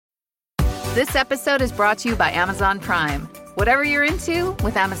This episode is brought to you by Amazon Prime. Whatever you're into,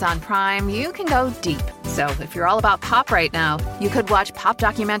 with Amazon Prime, you can go deep. So if you're all about pop right now, you could watch pop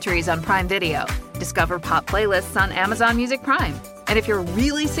documentaries on Prime Video, discover pop playlists on Amazon Music Prime. And if you're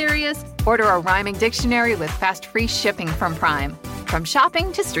really serious, order a rhyming dictionary with fast free shipping from Prime. From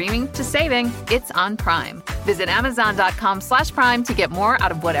shopping to streaming to saving, it's on Prime. Visit Amazon.com/Prime to get more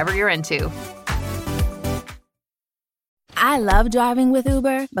out of whatever you're into. I love driving with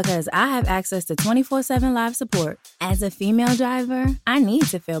Uber because I have access to 24/7 live support. As a female driver, I need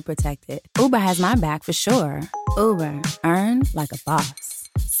to feel protected. Uber has my back for sure. Uber, earn like a boss.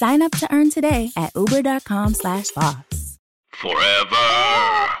 Sign up to earn today at uber.com/boss. Forever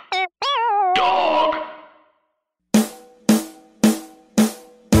Dog.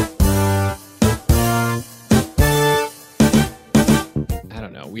 I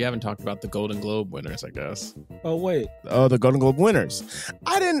don't know. We haven't talked about the Golden Globe winners, I guess. Oh, wait. Oh, the Golden Globe winners.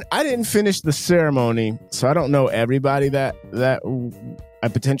 I didn't finish the ceremony, so I don't know everybody that I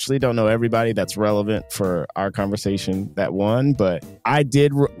potentially don't know everybody that's relevant for our conversation that won, but I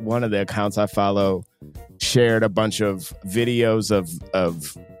did. One of the accounts I follow shared a bunch of videos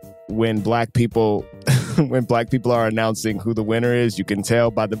of when black people are announcing who the winner is. You can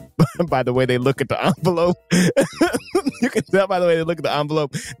tell by the way they look at the envelope. You can tell by the way they look at the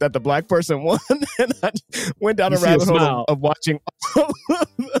envelope that the black person won. And I went down a rabbit hole of watching.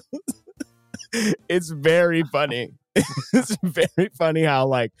 It's very funny. It's very funny how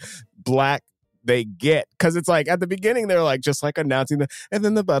like black they get, because it's like at the beginning they're like just like announcing the, and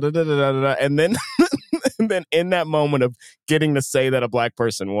then the da-da-da-da-da-da, and then and then in that moment of getting to say that a black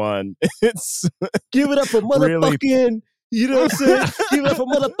person won, it's give it up for motherfucking really. You know what I'm saying? Give it up for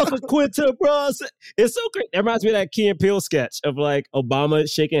motherfucking Quinta, bro. It's so great. It reminds me of that Key and Peele sketch of like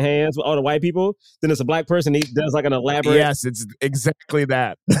Obama shaking hands with all the white people. Then it's a black person. He does like an elaborate. Yes, it's exactly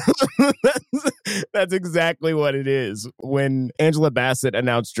that. That's exactly what it is. When Angela Bassett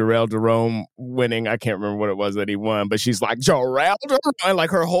announced Jarrell Jerome winning, I can't remember what it was that he won, but she's like, Jarrell Jerome, and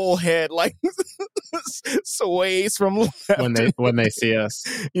like her whole head like sways from left when they see us.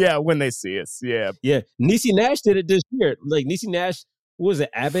 Yeah, when they see us. Yeah. Yeah. Niecy Nash did it this year. Like Niecy Nash, what was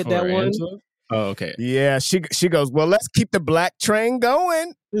it, Abbott that won? Angela? Oh, okay. Yeah, she goes, well, let's keep the black train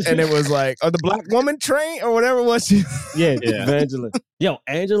going. And it was like, or the black woman train or whatever it was. Yeah. Angela. Yo,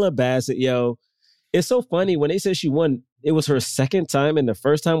 Angela Bassett, yo. It's so funny. When they said she won, it was her second time, and the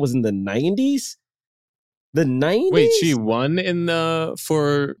first time was in the 90s? The 90s? Wait, she won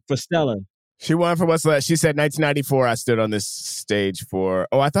for Stella. She won for What's Love. She said 1994, I stood on this stage for,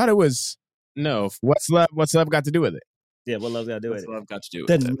 I thought it was, no. What's Love got to do with it? Yeah, what love's got to do with it? What's Love got to do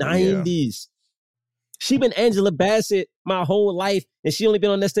with it? The 90s. Yeah. She been Angela Bassett my whole life, and she only been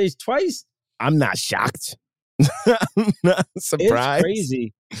on that stage twice. I'm not shocked. I'm not surprised.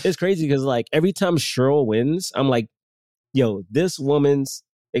 It's crazy because like every time Cheryl wins, I'm like, yo, this woman's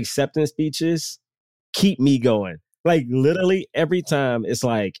acceptance speeches keep me going. Like literally every time it's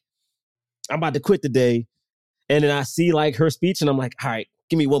like, I'm about to quit today. And then I see like her speech and I'm like, all right,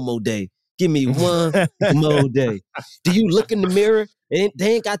 give me one more day. Give me one more day. Do you look in the mirror and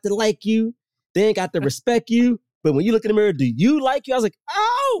they ain't got to like you? They ain't got to respect you. But when you look in the mirror, do you like you? I was like,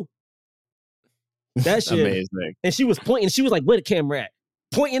 oh, that shit. Amazing. And she was pointing. She was like, where the camera at?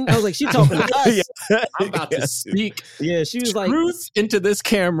 Pointing. I was like, she talking to us. Yeah. I'm about to speak. Yeah, she was like, truth into this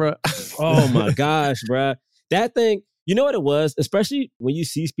camera. Oh my gosh, bruh. That thing, you know what it was? Especially when you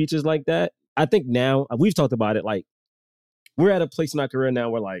see speeches like that. I think now, we've talked about it, like, we're at a place in our career now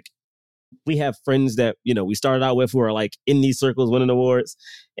where, like, we have friends that, you know, we started out with who are, like, in these circles winning awards.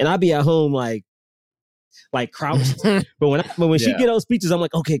 And I'd be at home, like crouched. But when she get those speeches, I'm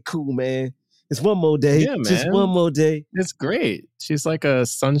like, okay, cool, man. It's one more day. Yeah, man. Just one more day. It's great. She's like a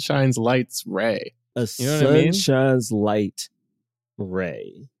sunshine's lights ray. Sunshine's light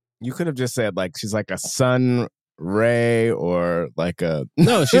ray. You could have just said, like, she's like a sun ray or like a...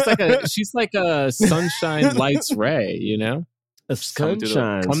 No, she's like a sunshine lights ray, you know? A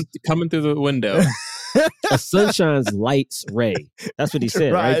sunshine. Coming through the window. A sunshine's lights ray. That's what he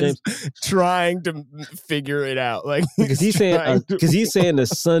said, right, James? Trying to figure it out, like because he's saying the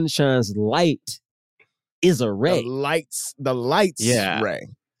sunshine's light is a ray. The lights ray.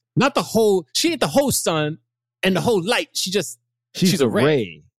 Not the whole. She ain't the whole sun and the whole light. She's a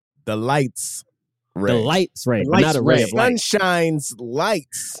ray. The lights ray. The lights ray, not a ray. Sunshine's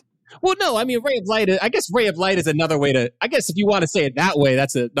lights Well, no, I mean, ray of light. I guess ray of light is another way to. I guess if you want to say it that way,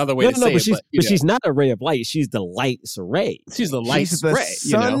 that's another way to say it. But she's not a ray of light. She's the light's ray. She's the light's ray.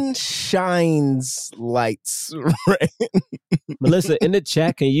 Sun shines lights ray. Melissa, in the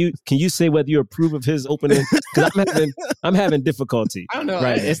chat, can you say whether you approve of his opening? Because I'm having difficulty. I don't know.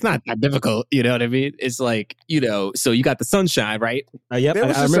 Right. It's not that difficult. You know what I mean? It's like, so you got the sunshine, right? Yep. There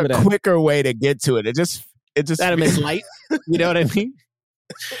was I just remember a quicker way to get to it. It just that emits light. You know what I mean?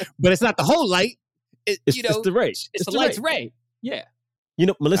 But it's not the whole light. It's the ray. It's the light's ray. Yeah.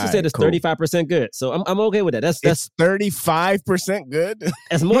 Melissa said it's 35% good, so I'm okay with that. That's 35% good.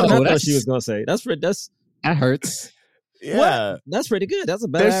 That's more than I thought she was gonna say. That hurts. Yeah, what? That's pretty good. That's a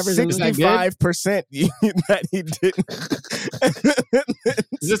better average. 65% that he didn't.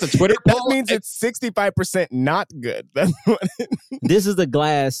 Is this a Twitter poll? That means it's 65% not good. That's what This is the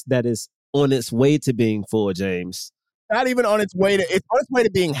glass that is on its way to being full, James. Not even on its way to. It's on its way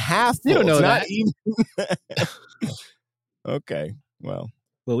to being half full. You don't know it's that. Not even. Okay, well,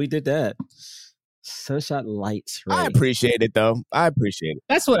 we did that. Sunshot lights. Ray. I appreciate it though. I appreciate it.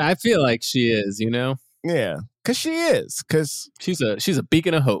 That's what I feel like she is. Yeah, because she is. Because she's a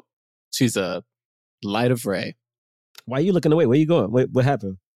beacon of hope. She's a light of ray. Why are you looking away? Where you going? Wait, what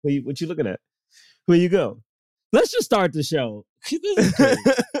happened? What you looking at? Where you go? Let's just start the show.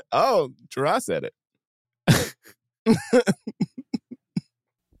 Oh, Gerard said it.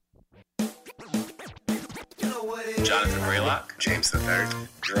 Jonathan Braylock, James III,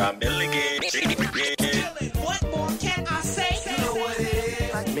 Gerard Milligan. What more can I say? You know what it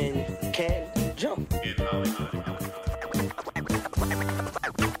is. Black men can't jump. In Hollywood.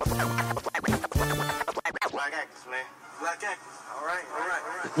 Black actors, man. Black actors. All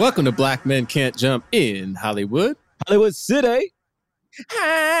right. Welcome to Black Men Can't Jump in Hollywood. Hollywood City.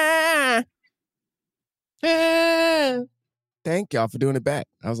 Thank y'all for doing it back.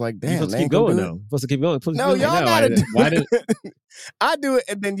 I was like, damn, supposed to keep going though. Supposed to keep going. No, y'all gotta do it. I do it,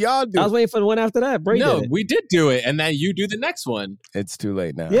 and then y'all do it. I was waiting for the one after that. Bray did it. We did do it, and then you do the next one. It's too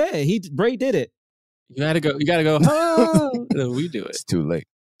late now. Yeah, Bray did it. You gotta go. Oh, no, we do it. It's too late.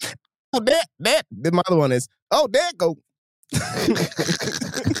 Oh, that. My other one is. Oh, there it go.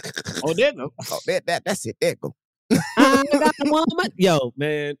 Oh, there it go. Oh, that's it. There it go. I got the woman. Yo,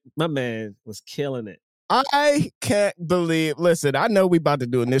 man, my man was killing it. I can't believe. Listen, I know we about to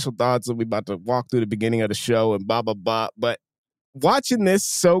do initial thoughts and we about to walk through the beginning of the show and blah blah blah. But watching this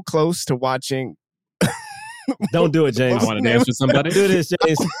so close to watching. Don't do it, James. I want to dance with somebody. Don't do this,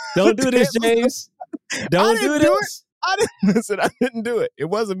 James. Don't do this, James. Don't do this. I didn't do it. It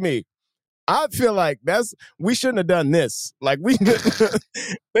wasn't me. I feel like we shouldn't have done this. Like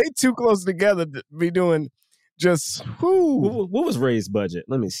they too close together to be doing just What was Ray's budget?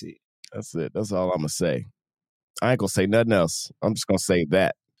 Let me see. That's it. That's all I'm gonna say. I ain't gonna say nothing else. I'm just gonna say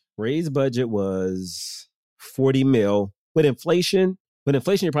that. Ray's budget was 40 mil. With inflation,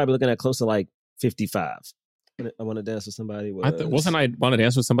 you're probably looking at close to like 55. I want to dance with somebody. Wasn't I want to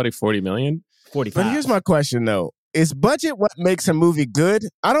dance with somebody 40 million? 45. But here's my question though. Is budget what makes a movie good?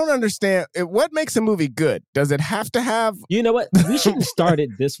 I don't understand. What makes a movie good? Does it have to have... You know what? We shouldn't start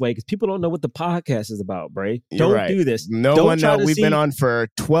it this way because people don't know what the podcast is about, Bray. Don't do this. No one knows. We've been on for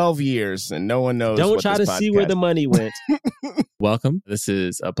 12 years and no one knows. Don't try to see where the money went. Welcome. This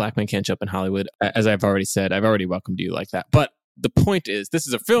is a Black Man Can't Jump in Hollywood. As I've already said, I've already welcomed you like that. But the point is, this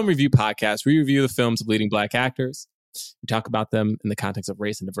is a film review podcast. We review the films of leading Black actors. We talk about them in the context of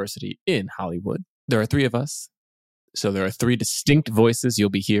race and diversity in Hollywood. There are three of us. So there are three distinct voices you'll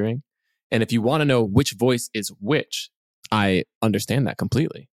be hearing. And if you want to know which voice is which, I understand that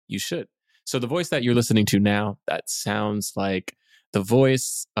completely. You should. So the voice that you're listening to now, that sounds like the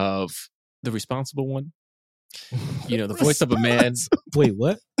voice of the responsible one. The voice of a man. Wait,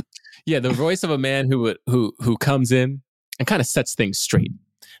 what? Yeah, the voice of a man who comes in and kind of sets things straight.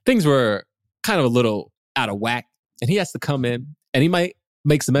 Things were kind of a little out of whack, and he has to come in, and he might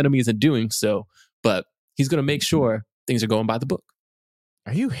make some enemies in doing so, but he's going to make sure things are going by the book.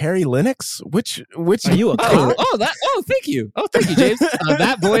 Are you Harry Lennox? Which are you a cop? Thank you, James.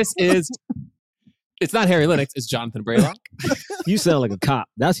 That voice it's not Harry Lennox, it's Jonathan Braylock. You sound like a cop.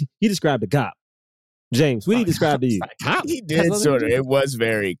 He described a cop. James, what did he describe to you? He did sort of. It was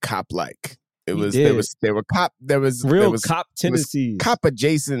very cop-like. There was real cop tendencies. Cop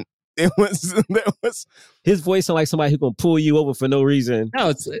adjacent. There was his voice sounded like somebody who's gonna pull you over for no reason.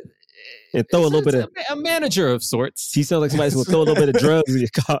 No, and throw a little bit of a manager of sorts. He sounds like somebody's gonna throw a little bit of drugs in your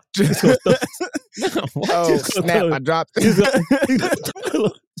car. Oh snap! I dropped.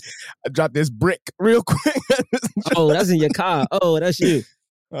 I dropped this brick real quick. Oh, that's in your car. Oh, that's you.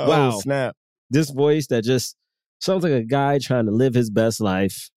 Oh, wow! Snap! This voice that just sounds like a guy trying to live his best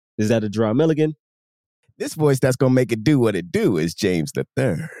life Is that a Gerard Milligan? This voice that's gonna make it do what it do is James the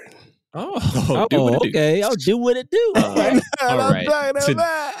Third. Oh, do what it do. Okay. I'll do what it do. All right. All right. Today,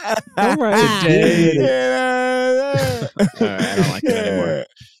 all right, I don't like it anymore.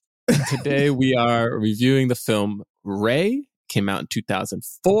 Today we are reviewing the film Ray. Came out in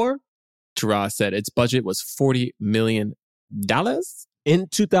 2004. Tara said its budget was $40 million. In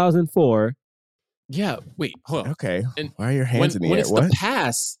 2004. Yeah, wait, hold on. Okay. And why are your hands in the when air? it's What? the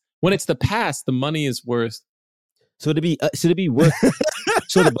past, when it's the past, the money is worth. So to be worth.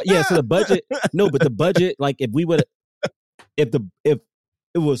 So the budget. No, but the budget. Like if we would, if it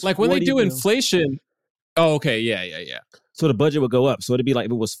was Like when they 40 do mil, inflation. Oh, okay, yeah. so the budget would go up. So it'd be like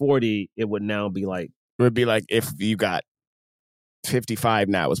if it was 40, it would now be like. It would be like if you got 55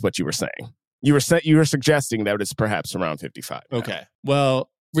 now is what you were saying. You were suggesting that it's perhaps around 55. now. Okay. Well,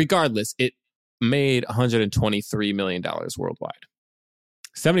 regardless, it made $123 million worldwide.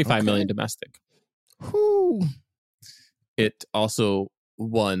 $75 million domestic. Whew. It also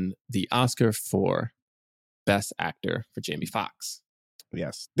won the Oscar for Best Actor for Jamie Foxx.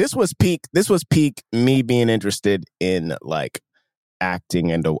 Yes. This was peak me being interested in like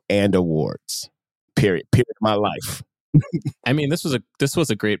acting and awards. Period of my life. I mean, this was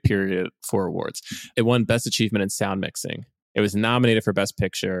a great period for awards. It won Best Achievement in Sound Mixing. It was nominated for Best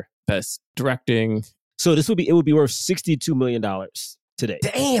Picture, Best Directing. So it would be worth $62 million today.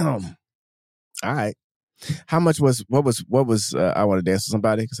 Damn. All right. How much was what was I Want to Dance with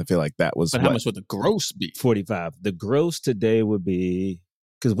Somebody? Because I feel like that was. But how much would the gross be? 45. The gross today would be,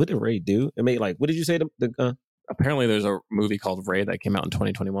 because what did Ray do? It made like, what did you say? Apparently, there's a movie called Ray that came out in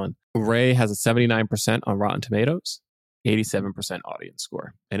 2021. Ray has a 79% on Rotten Tomatoes, 87% audience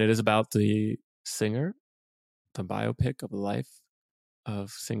score, and it is about the singer, the biopic of the life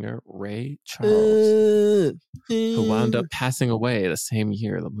of singer Ray Charles, who wound up passing away the same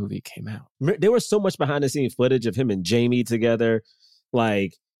year the movie came out. There was so much behind the scenes footage of him and Jamie together,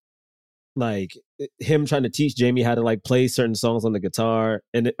 like him trying to teach Jamie how to like play certain songs on the guitar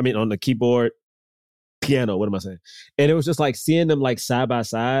and on the keyboard, piano. What am I saying? And it was just like seeing them like side by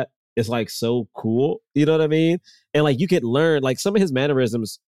side. It's like so cool. You know what I mean? And like you could learn like some of his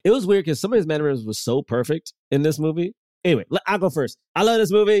mannerisms. It was weird because some of his mannerisms was so perfect in this movie. Anyway, I'll go first. I love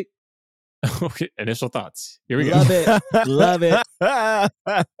this movie. Okay, initial thoughts. Here we go. Love it. Love it. I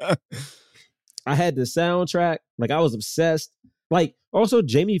had the soundtrack. Like I was obsessed. Like also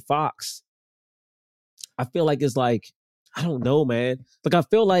Jamie Foxx. I feel like it's like, I don't know, man. Like I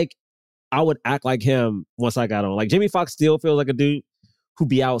feel like I would act like him once I got on. Like Jamie Foxx still feels like a dude who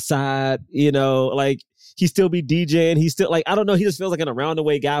be outside, like he still be DJing. He still like, I don't know. He just feels like an around the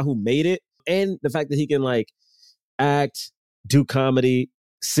way guy who made it. And the fact that he can like act, do comedy,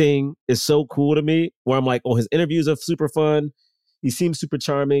 sing is so cool to me, where I'm like, oh, his interviews are super fun. He seems super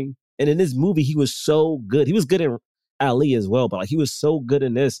charming. And in this movie, he was so good. He was good in Ali as well, but like he was so good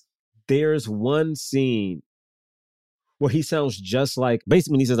in this. There's one scene where he sounds just like,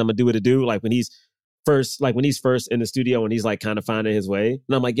 basically when he says, I'm gonna do what it do, like when he's first in the studio and he's like kind of finding his way.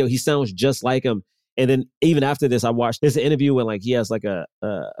 And I'm like, yo, he sounds just like him. And then even after this, I watched this interview when like he has like a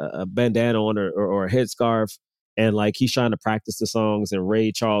bandana on or a headscarf, and like he's trying to practice the songs, and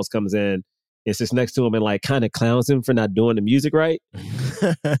Ray Charles comes in and sits next to him and like kind of clowns him for not doing the music right.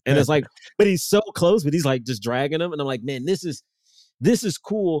 And it's like, but he's so close, but he's like just dragging him. And I'm like, man, this is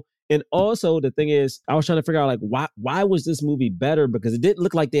cool. And also the thing is, I was trying to figure out like why was this movie better? Because it didn't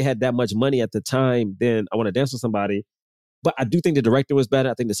look like they had that much money at the time. Then I Want to Dance with Somebody, but I do think the director was better.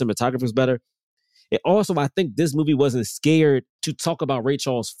 I think the cinematographer was better. And also, I think this movie wasn't scared to talk about Ray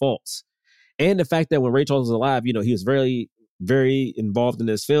Charles' faults. And the fact that when Ray Charles was alive, he was very, very involved in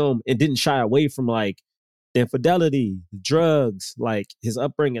this film and didn't shy away from like the infidelity, drugs, like his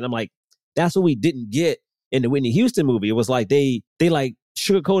upbringing. I'm like, that's what we didn't get in the Whitney Houston movie. It was like they like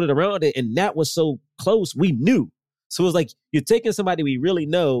sugarcoated around it, and that was so close. We knew. So it was like you're taking somebody we really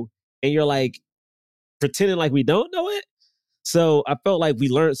know and you're like pretending like we don't know it. So I felt like we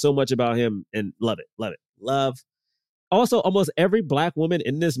learned so much about him, and love it. Also, almost every Black woman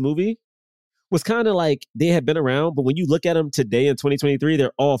in this movie was kind of like they had been around, but when you look at them today in 2023,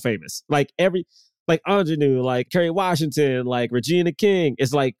 they're all famous. Like Ingenue, like Kerry Washington, like Regina King.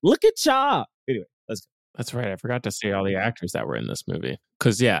 It's like, look at y'all. Anyway, let's go. That's right. I forgot to say all the actors that were in this movie.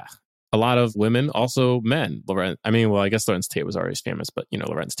 Because, yeah, a lot of women, also men. I guess Lawrence Tate was always famous, but,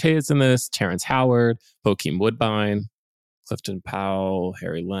 Lawrence Tate's in this, Terrence Howard, Bokeem Woodbine, Clifton Powell,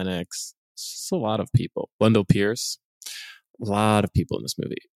 Harry Lennox. It's just a lot of people. Wendell Pierce. A lot of people in this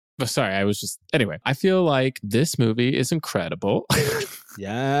movie. But sorry, anyway, I feel like this movie is incredible.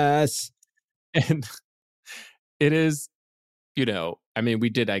 Yes. And it is I mean, we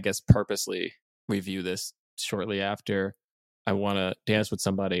did, I guess, purposely review this shortly after I Want to Dance with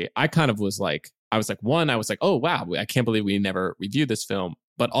Somebody. I kind of was like, oh, wow, I can't believe we never reviewed this film.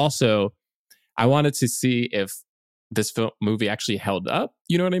 But also, I wanted to see if this movie actually held up.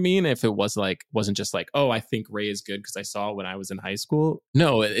 You know what I mean? If it wasn't just like, oh, I think Ray is good because I saw it when I was in high school.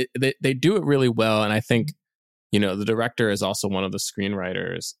 No, they do it really well. And I think, the director is also one of the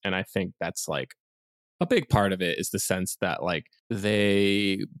screenwriters. And I think that's like a big part of it is the sense that like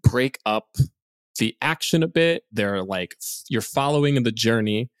they break up the action a bit. They're like, you're following in the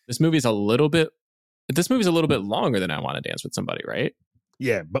journey. This movie's a little bit longer than I Want to Dance with Somebody, right?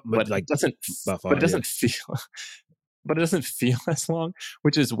 Yeah, but like it doesn't feel as long,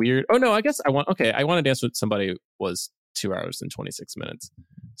 which is weird. Oh no, I guess I Want to Dance with Somebody was 2 hours and 26 minutes.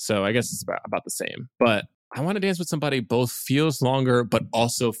 So I guess it's about the same. But I Want to Dance with Somebody both feels longer, but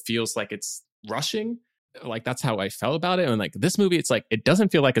also feels like it's rushing. Like that's how I felt about it. And like this movie, it's like, it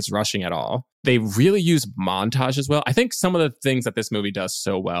doesn't feel like it's rushing at all. They really use montage as well. I think some of the things that this movie does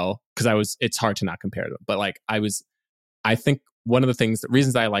so well, because it's hard to not compare them. But like I think one of the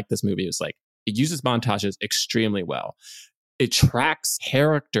reasons I like this movie is like, it uses montages extremely well. It tracks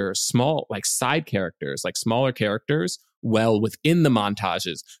characters, side characters, like smaller characters well within the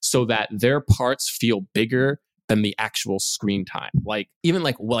montages so that their parts feel bigger than the actual screen time. Like even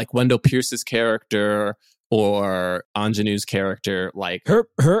like Wendell Pierce's character or Ingenue's character, like her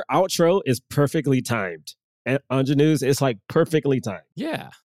outro is perfectly timed. And Ingenue's is like perfectly timed. Yeah.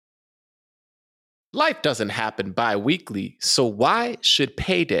 Life doesn't happen bi-weekly, so why should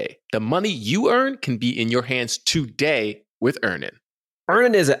payday? The money you earn can be in your hands today with Earnin.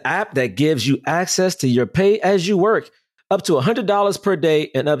 Earnin is an app that gives you access to your pay as you work, up to $100 per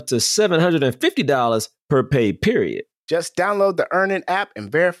day and up to $750 per pay period. Just download the Earnin app and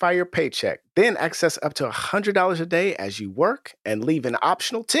verify your paycheck. Then access up to $100 a day as you work and leave an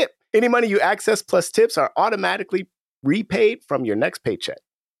optional tip. Any money you access plus tips are automatically repaid from your next paycheck.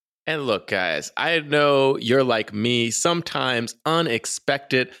 And look, guys, I know you're like me. Sometimes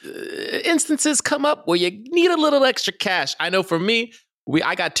unexpected instances come up where you need a little extra cash. I know for me,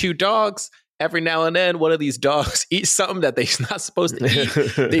 I got 2 dogs. Every now and then, one of these dogs eats something that they're not supposed to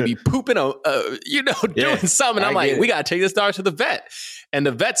eat. They be pooping on, doing something. I'm like, we got to take this dog to the vet. And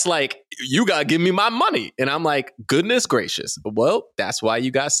the vet's like, you got to give me my money. And I'm like, goodness gracious. Well, that's why you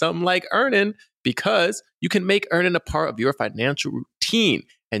got something like Earnin, because you can make Earnin a part of your financial routine.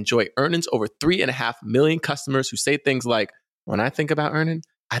 Enjoy Earnin's over 3.5 million customers who say things like, when I think about Earnin,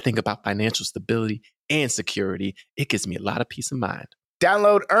 I think about financial stability and security. It gives me a lot of peace of mind.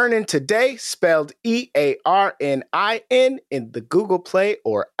 Download Earnin today, spelled EARNIN, in the Google Play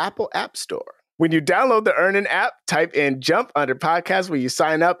or Apple App Store. When you download the Earnin app, type in Jump Under Podcast when you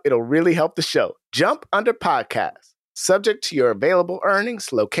sign up. It'll really help the show. Jump Under Podcast. Subject to your available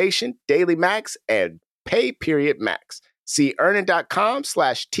earnings, location, daily max, and pay period max. See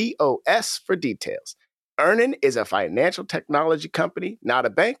earnin.com/TOS for details. Earnin is a financial technology company, not a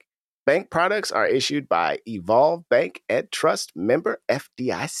bank. Bank products are issued by Evolve Bank and Trust, member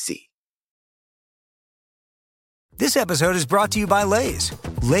FDIC. This episode is brought to you by Lay's.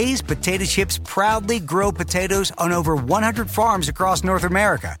 Lay's potato chips proudly grow potatoes on over 100 farms across North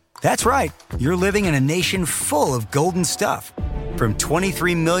America. That's right. You're living in a nation full of golden stuff. From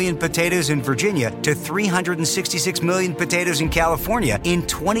 23 million potatoes in Virginia to 366 million potatoes in California in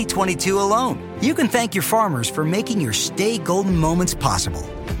 2022 alone. You can thank your farmers for making your Stay Golden moments possible.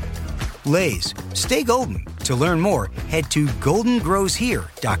 Lay's, stay golden. To learn more, head to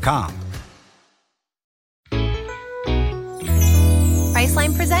goldengrowshere.com.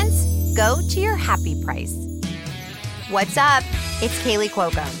 Priceline presents Go to Your Happy Price. What's up? It's Kaylee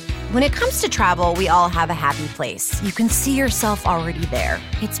Cuoco. When it comes to travel, we all have a happy place. You can see yourself already there.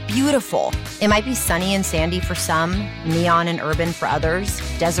 It's beautiful. It might be sunny and sandy for some, neon and urban for others,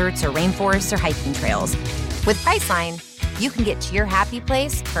 deserts or rainforests or hiking trails. With Priceline, you can get to your happy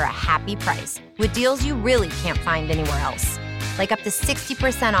place for a happy price with deals you really can't find anywhere else. Like up to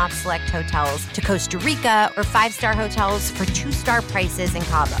 60% off select hotels to Costa Rica or 5-star hotels for 2-star prices in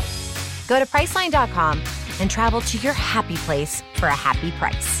Cabo. Go to Priceline.com and travel to your happy place for a happy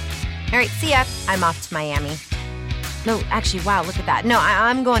price. All right, see ya. I'm off to Miami. No, actually, wow, look at that. No,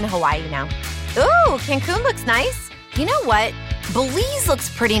 I'm going to Hawaii now. Ooh, Cancun looks nice. You know what? Belize looks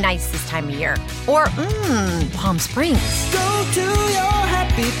pretty nice this time of year. Or, Palm Springs. Go to your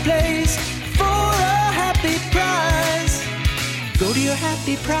happy place for a happy price. Go to your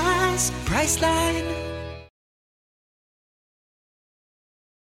happy price, Priceline.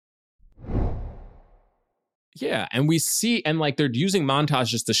 Yeah, and we see, and like they're using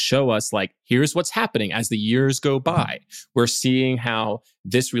montages to show us like, here's what's happening as the years go by. We're seeing how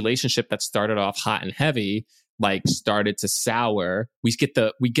this relationship that started off hot and heavy, like started to sour. We get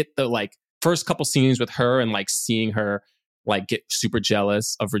the like first couple scenes with her and like seeing her like get super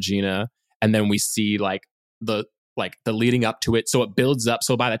jealous of Regina, and then we see like the leading up to it. So it builds up.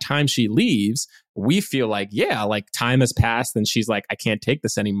 So by the time she leaves, we feel like, yeah, like time has passed and she's like, I can't take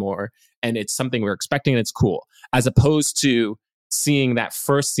this anymore. And it's something we're expecting and it's cool. As opposed to seeing that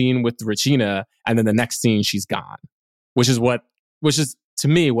first scene with Regina and then the next scene she's gone, which is to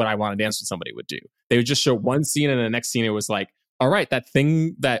me what I Want to Dance With Somebody would do. They would just show one scene and the next scene it was like, all right, that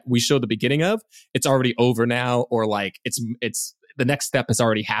thing that we showed the beginning of, it's already over now, or like it's the next step has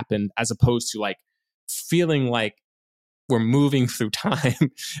already happened, as opposed to like feeling like we're moving through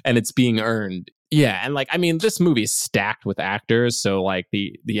time and it's being earned. Yeah, and like I mean, this movie is stacked with actors, so like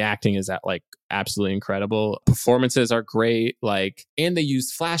the acting is like absolutely incredible. Performances are great, like, and they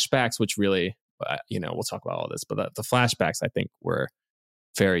use flashbacks, which really, we'll talk about all this, but the flashbacks I think were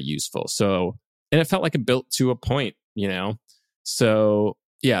very useful. So, and it felt like it built to a point, So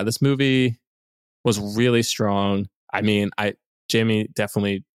yeah, this movie was really strong. I mean, Jamie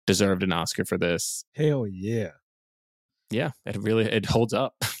definitely deserved an Oscar for this. Hell yeah. Yeah, it holds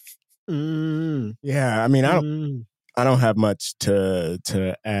up. Yeah, I mean, I don't have much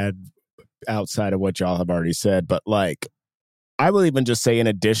to add outside of what y'all have already said, but like, I will even just say, in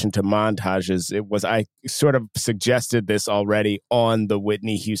addition to montages, I sort of suggested this already on the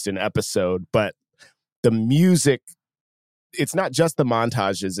Whitney Houston episode, but the music, it's not just the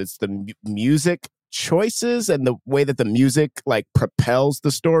montages, it's the music choices and the way that the music like propels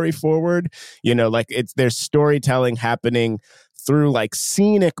the story forward. Like there's storytelling happening through like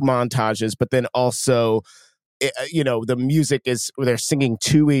scenic montages, but then also the music is, they're singing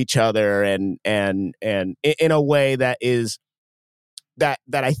to each other and in a way that is that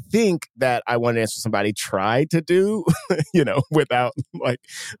I think that I Want to Dance With Somebody tried to do, without like,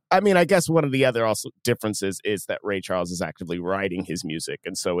 I mean, I guess one of the other also differences is that Ray Charles is actively writing his music,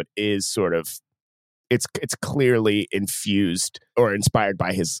 and so it is sort of, it's clearly infused or inspired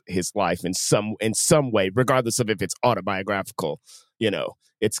by his life in some way, regardless of if it's autobiographical.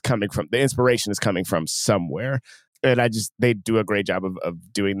 It's coming from, the inspiration is coming from somewhere, and they do a great job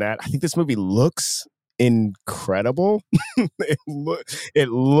of doing that. I think this movie looks incredible. It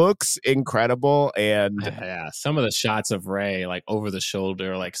looks incredible, and yeah, some of the shots of Ray like over the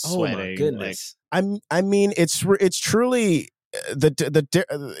shoulder, like sweating. Oh my goodness! Like, I mean, it's truly.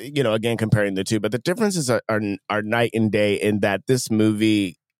 Again comparing the two, but the differences are night and day in that this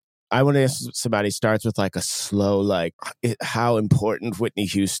movie, I Want to Dance With Somebody, starts with like a slow, like how important Whitney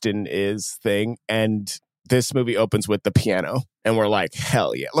Houston is thing, and this movie opens with the piano, and we're like,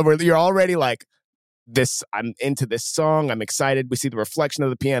 hell yeah! You're already like, this, I'm into this song, I'm excited. We see the reflection of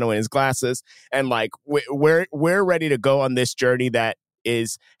the piano in his glasses, and like we're ready to go on this journey that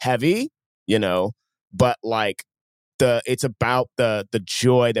is heavy, but like. It's about the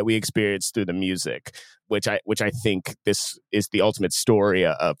joy that we experience through the music, which I think this is the ultimate story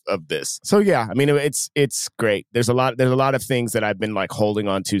of this. So yeah, I mean, it's great. There's a lot of things that I've been like holding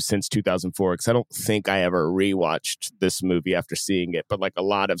on to since 2004, because I don't think I ever rewatched this movie after seeing it, but like a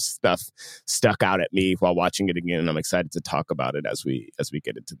lot of stuff stuck out at me while watching it again, and I'm excited to talk about it as we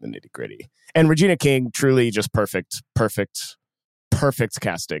get into the nitty gritty. And Regina King, truly just perfect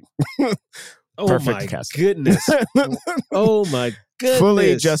casting. Oh my goodness! Oh my goodness!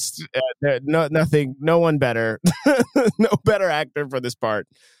 Fully just nothing. No one better. No better actor for this part.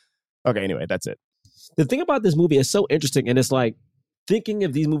 Okay, anyway, that's it. The thing about this movie is so interesting, and it's like thinking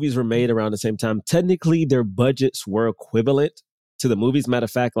if these movies were made around the same time, technically their budgets were equivalent to the movies. Matter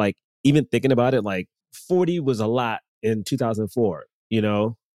of fact, like even thinking about it, like 40 was a lot in 2004,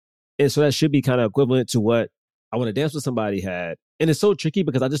 and so that should be kind of equivalent to what I Want to Dance With Somebody had. And it's so tricky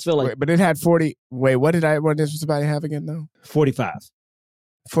because I just feel like... Wait, but it had 40... Wait, what did I Want to Dance With Somebody have again, though? 45.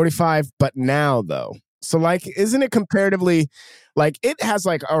 45, but now, though. So, like, isn't it comparatively... Like, it has,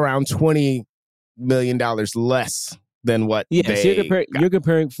 like, around $20 million less than what they... So you're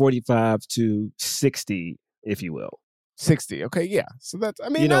comparing 45 to 60, if you will. 60, okay, yeah. So that's... I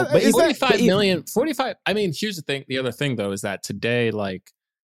mean, but 45 million... 45... I mean, here's the thing. The other thing, though, is that today, like,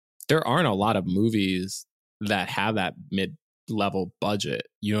 there aren't a lot of movies that have that mid-level budget.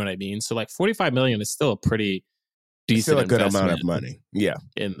 You know what I mean? So like 45 million is still a pretty decent, still a good amount of money. Yeah,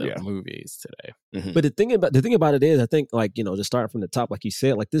 in the movies today. Mm-hmm. But the thing about it is, I think like just starting from the top, like you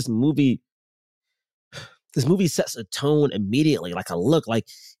said, like this movie sets a tone immediately. Like a look, like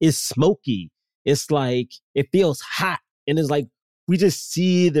it's smoky. It's like it feels hot, and it's like we just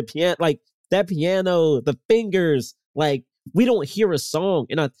see the piano. Like that piano, the fingers, like we don't hear a song,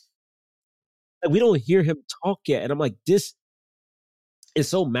 and we don't hear him talk yet. And I'm like, this is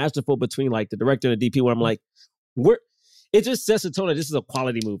so masterful between like the director and the DP, where I'm like, it just sets the tone that this is a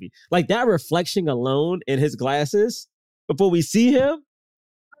quality movie. Like that reflection alone in his glasses before we see him.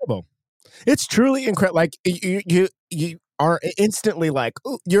 Incredible. It's truly incredible. Like you are instantly like,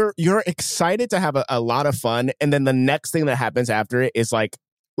 ooh, you're excited to have a lot of fun, and then the next thing that happens after it is like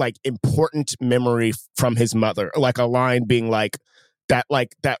important memory from his mother, like a line being like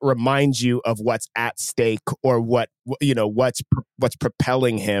that reminds you of what's at stake or what's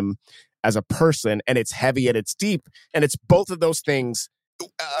propelling him as a person, and it's heavy and it's deep, and it's both of those things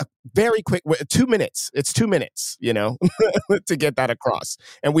very quick. 2 minutes. It's 2 minutes, to get that across.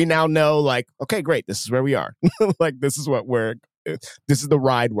 And we now know, like, okay, great. This is where we are. Like, this is the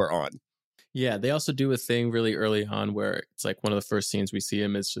ride we're on. Yeah. They also do a thing really early on where it's like one of the first scenes we see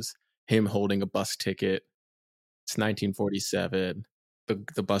him is just him holding a bus ticket. It's 1947.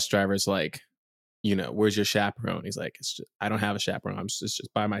 The bus driver's like, where's your chaperone? He's like, I don't have a chaperone. I'm just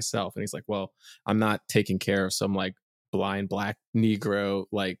by myself. And he's like, well, I'm not taking care of some like blind black Negro.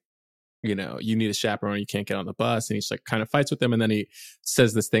 Like, you need a chaperone. You can't get on the bus. And he's like, kind of fights with them. And then he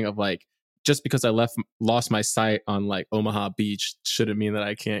says this thing of like, just because I lost my sight on like Omaha Beach shouldn't mean that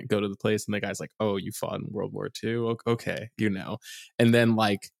I can't go to the place. And the guy's like, oh, you fought in World War II? Okay, And then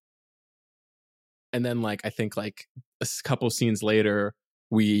I think like a couple scenes later,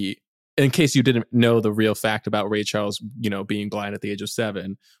 in case you didn't know the real fact about Ray Charles, being blind at the age of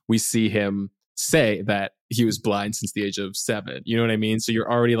 7, we see him say that he was blind since the age of 7. You know what I mean? So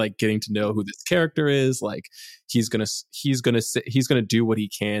you're already like getting to know who this character is. Like he's gonna do what he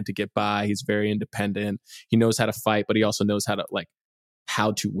can to get by. He's very independent. He knows how to fight, but he also knows how to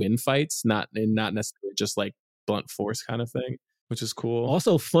win fights, not necessarily just like blunt force kind of thing, which is cool.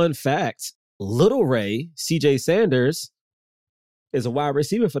 Also, fun fact: Little Ray, C.J. Sanders, is a wide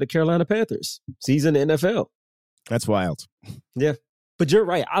receiver for the Carolina Panthers. So he's in the NFL. That's wild. Yeah. But you're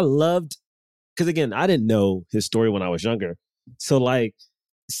right. I loved, because again, I didn't know his story when I was younger. So like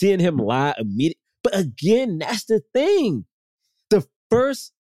seeing him lie immediately. But again, that's the thing. The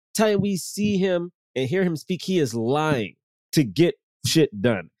first time we see him and hear him speak, he is lying to get shit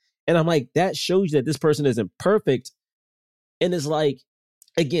done. And I'm like, that shows you that this person isn't perfect. And it's like,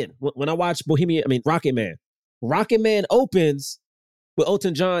 again, when I watch Rocket Man opens with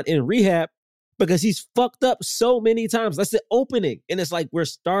Elton John in rehab because he's fucked up so many times. That's the opening. And it's like, we're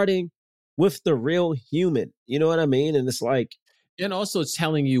starting with the real human. You know what I mean? And it's like, and also it's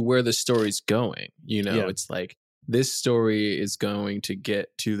telling you where the story's going. It's like this story is going to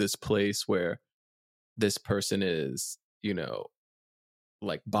get to this place where this person is,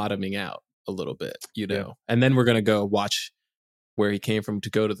 like bottoming out a little bit, and then we're going to go watch where he came from to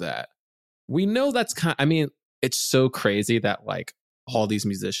go to that. We know that's it's so crazy that like all these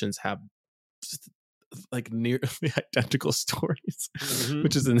musicians have like nearly identical stories,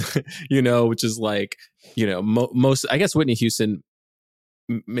 which is like, most, I guess Whitney Houston,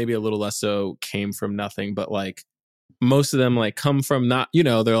 maybe a little less so, came from nothing, but like most of them like come from not,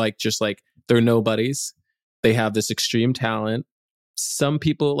 they're like, just like, they're nobodies. They have this extreme talent. Some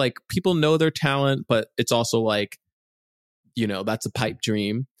people know their talent, but it's also like, that's a pipe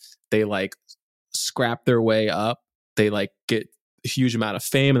dream. They like scrap their way up. They like get a huge amount of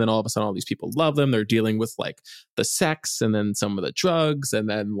fame, and then all of a sudden all these people love them. They're dealing with like the sex and then some of the drugs and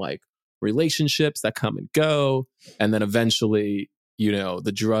then like relationships that come and go. And then eventually,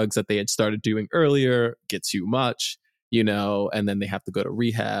 the drugs that they had started doing earlier get too much, and then they have to go to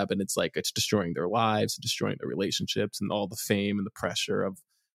rehab, and it's like, it's destroying their lives, destroying their relationships, and all the fame and the pressure of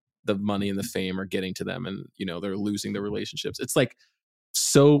the money and the fame are getting to them, and, they're losing their relationships. It's like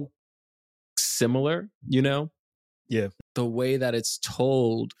so similar, Yeah. The way that it's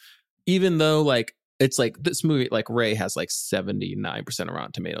told, even though like it's like this movie, like Ray has like 79% of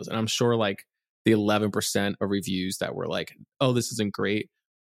Rotten Tomatoes. And I'm sure like the 11% of reviews that were like, oh, this isn't great,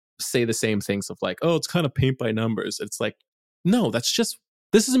 say the same things of like, oh, it's kind of paint by numbers. It's like, no, this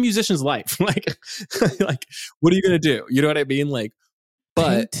is a musician's life. like what are you going to do? You know what I mean? Like,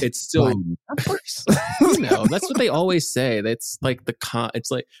 but paint, it's still, that's what they always say. That's like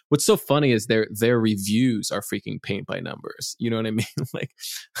it's like, what's so funny is their reviews are freaking paint by numbers. You know what I mean? Like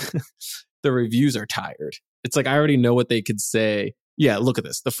the reviews are tired. It's like, I already know what they could say. Yeah, look at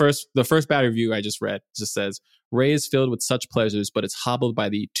this. The first bad review I just read just says, Ray is filled with such pleasures, but it's hobbled by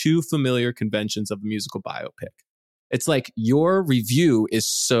the too familiar conventions of a musical biopic. It's like your review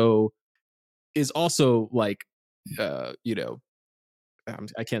is also like,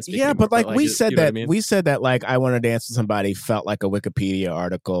 I can't speak. Yeah, anymore, but like we you said know what that I mean? we said that like I Want to Dance with Somebody felt like a Wikipedia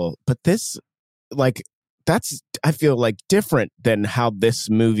article, but this like that's I feel like different than how this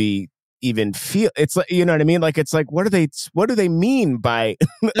movie even feel. It's like, you know what I mean? Like it's like what do they mean by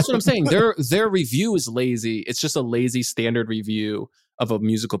That's what I'm saying. Their review is lazy. It's just a lazy standard review of a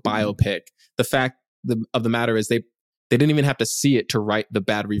musical biopic. The fact of the matter is they didn't even have to see it to write the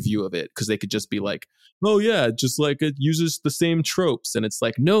bad review of it, because they could just be like, oh yeah, just like it uses the same tropes. And it's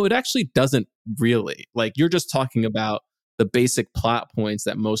like, no, it actually doesn't really. Like, you're just talking about the basic plot points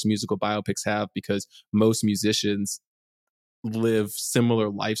that most musical biopics have, because most musicians live similar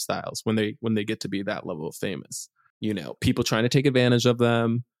lifestyles when they get to be that level of famous. You know, people trying to take advantage of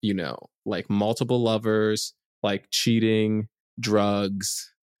them, you know, like multiple lovers, like cheating,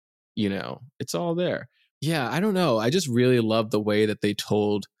 drugs, you know, it's all there. Yeah, I don't know. I just really love the way that they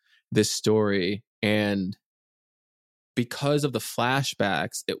told this story. And because of the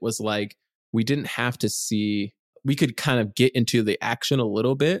flashbacks, it was like we didn't have to see, we could kind of get into the action a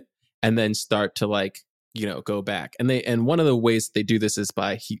little bit and then start to like, you know, go back. And one of the ways they do this is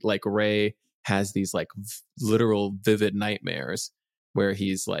by like Ray has these like literal vivid nightmares where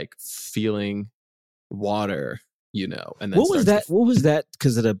he's like feeling water, you know. And then what was that?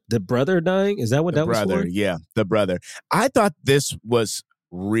 Because of the brother dying? Is that what that was for? Yeah, the brother. I thought this was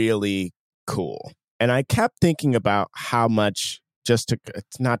really cool, and I kept thinking about how much,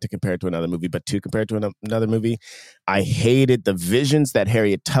 not to compare it to another movie, but to compare it to another movie, I hated the visions that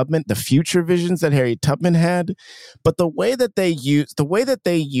Harriet Tubman, the future visions that Harriet Tubman had, but the way that they used,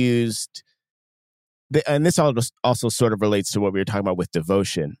 and this also sort of relates to what we were talking about with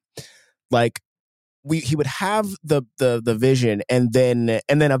Devotion, like he would have the vision, and then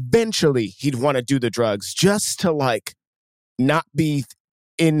eventually he'd want to do the drugs just to like not be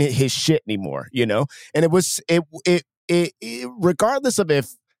in his shit anymore, you know. And it regardless of if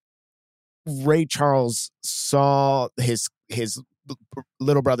Ray Charles saw his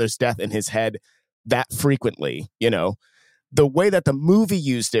little brother's death in his head that frequently, you know, the way that the movie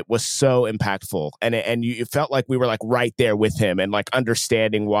used it was so impactful, and you felt like we were like right there with him and like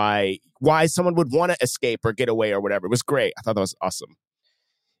understanding why someone would want to escape or get away or whatever. It was great. I thought that was awesome.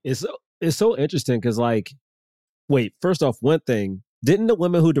 It's so interesting because, like, wait, first off, one thing, didn't the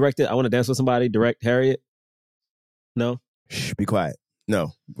woman who directed I Want to Dance with Somebody direct Harriet? No? Shh, be quiet.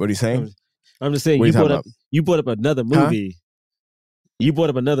 No. What are you saying? I'm just saying, you brought up another movie. Huh? You brought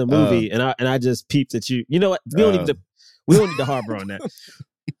up another movie, and I just peeped at you. You know what? We don't need to harbor on that.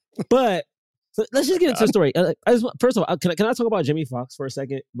 But so let's just get into the story. First of all, can I talk about Jamie Foxx for a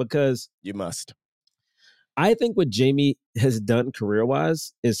second? Because you must. I think what Jamie has done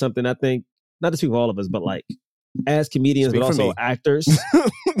career-wise is something I think, not to speak for all of us, but like as comedians, but also actors.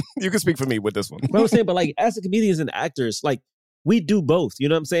 You can speak for me with this one. But I'm saying, but like as comedians and actors, like we do both. You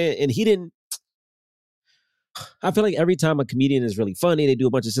know what I'm saying? And he didn't. I feel like every time a comedian is really funny, they do a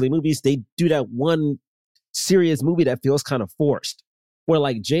bunch of silly movies, they do that one serious movie that feels kind of forced. Where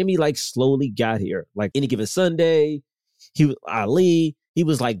like Jamie like slowly got here. Like Any Given Sunday, he was Ali, he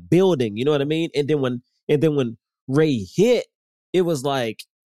was like building, you know what I mean? And then when Ray hit, it was like,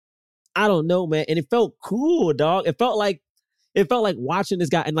 I don't know, man. And it felt cool, dog. It felt like watching this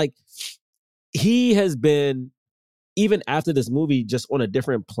guy. And like, he has been, even after this movie, just on a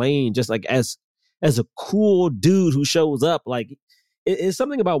different plane, just like as a cool dude who shows up. Like, it's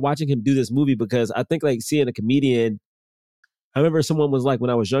something about watching him do this movie, because I think like seeing a comedian, I remember someone was like, when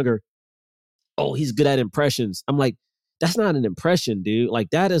I was younger, oh, he's good at impressions. I'm like, that's not an impression, dude. Like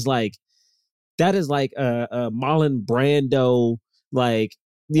that is like Marlon Brando, like,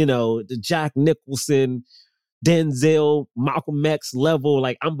 you know, the Jack Nicholson, Denzel, Malcolm X level.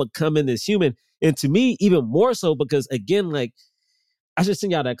 Like, I'm becoming this human. And to me, even more so, because again, like, I just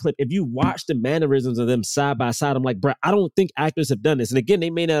send y'all that clip. If you watch the mannerisms of them side by side, I'm like, bro, I don't think actors have done this. And again, they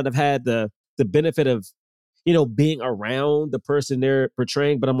may not have had the benefit of, you know, being around the person they're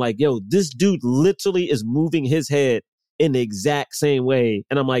portraying. But I'm like, yo, this dude literally is moving his head in the exact same way.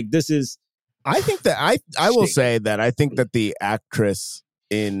 And I'm like, this is... I think that I will say that I think that the actress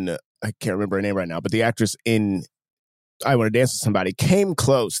in, I can't remember her name right now, but the actress in I Want to Dance with Somebody came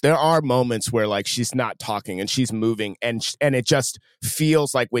close. There are moments where like she's not talking and she's moving, and it just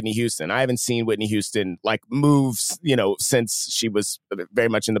feels like Whitney Houston. I haven't seen Whitney Houston like moves, you know, since she was very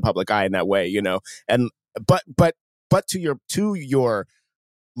much in the public eye in that way, you know. And but to your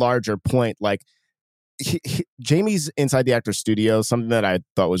larger point, like Jamie's inside the actor's studio. Something that I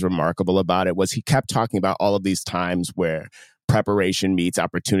thought was remarkable about it was he kept talking about all of these times where preparation meets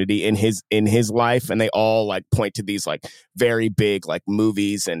opportunity in his life, and they all like point to these like very big like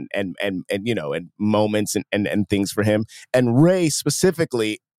movies and you know, and moments and things for him. And Ray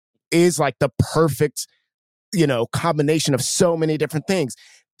specifically is like the perfect, you know, combination of so many different things.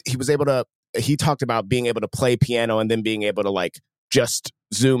 He talked about being able to play piano and then being able to like just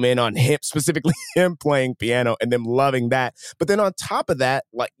zoom in on him, specifically him playing piano and them loving that. But then on top of that,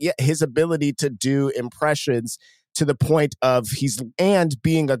 like, yeah, his ability to do impressions to the point of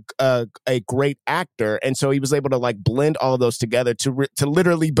being a great actor. And so he was able to like blend all of those together to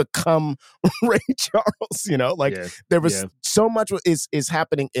literally become Ray Charles, you know, like there was so much is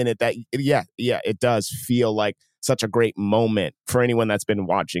happening in it that, it does feel like such a great moment for anyone that's been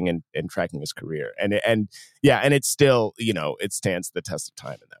watching and tracking his career. And it's still, you know, it stands the test of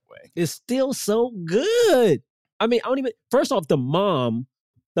time in that way. It's still so good. I mean, first off, the mom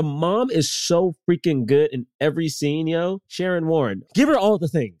is so freaking good in every scene, yo. Sharon Warren, give her all the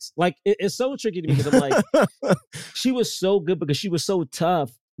things. Like, it's so tricky to me because I'm like, she was so good because she was so tough,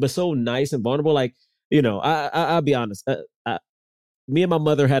 but so nice and vulnerable. Like, you know, I'll be honest. Me and my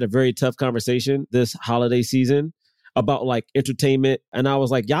mother had a very tough conversation this holiday season about like entertainment. And I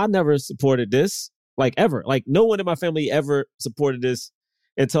was like, y'all never supported this, like ever. Like no one in my family ever supported this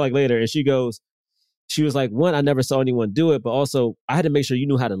until like later. And she was like, one, I never saw anyone do it, but also I had to make sure you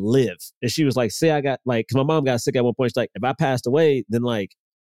knew how to live. And she was like, say I got like, cause my mom got sick at one point. She's like, if I passed away, then like,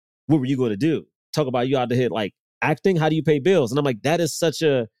 what were you going to do? Talk about you out the hit, like acting, how do you pay bills? And I'm like, that is such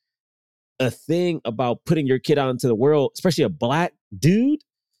a thing about putting your kid out into the world, especially a Black dude,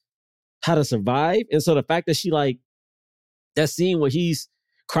 how to survive. And so the fact that she like, that scene where he's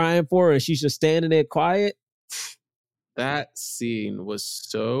crying for her and she's just standing there quiet. That scene was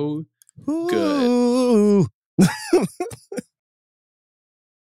so good.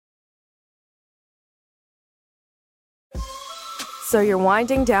 So you're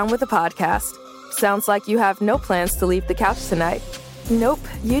winding down with a podcast. Sounds like you have no plans to leave the couch tonight. Nope,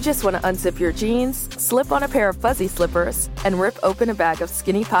 you just want to unzip your jeans, slip on a pair of fuzzy slippers, and rip open a bag of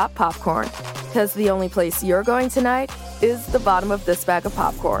Skinny Pop popcorn. Because the only place you're going tonight is the bottom of this bag of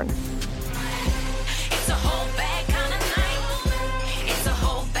popcorn. It's a whole bag kind of night. It's a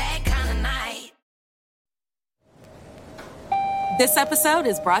whole bag kind of night. This episode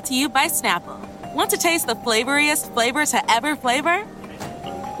is brought to you by Snapple. Want to taste the flavoriest flavor to ever flavor?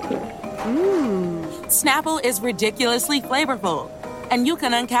 Snapple is ridiculously flavorful. And you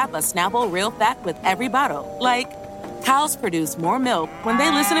can uncap a Snapple real fact with every bottle. Like, cows produce more milk when they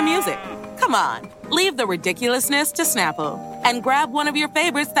listen to music. Come on, leave the ridiculousness to Snapple and grab one of your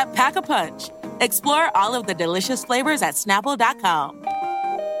favorites that pack a punch. Explore all of the delicious flavors at Snapple.com.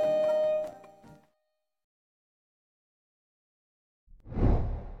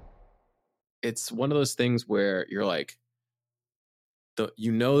 It's one of those things where you're like,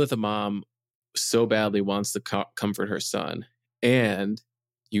 you know that the mom so badly wants to comfort her son. And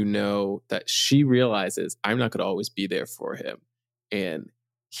you know that she realizes I'm not going to always be there for him. And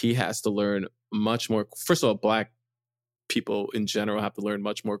he has to learn much more. First of all, Black people in general have to learn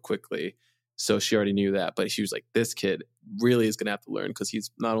much more quickly. So she already knew that. But she was like, this kid really is going to have to learn because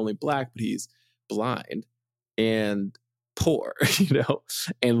he's not only Black, but he's blind and poor, you know?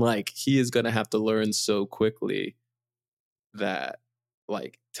 And like, he is going to have to learn so quickly that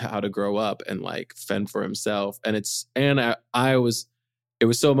like how to grow up and like fend for himself. And it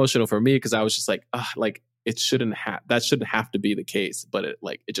was so emotional for me because I was just like, like that shouldn't have to be the case, but it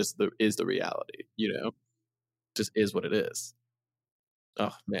just is the reality, you know, just is what it is.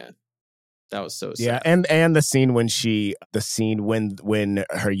 Oh man, that was so sad. Yeah, and the scene when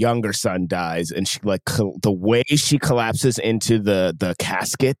her younger son dies and she like the way she collapses into the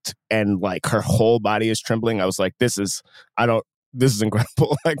casket and like her whole body is trembling. I was like, this is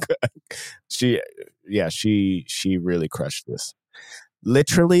incredible. Like she really crushed this.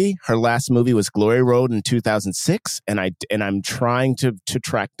 Literally, her last movie was Glory Road in 2006, and I'm trying to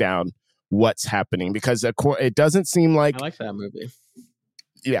track down what's happening because it doesn't seem like I like that movie.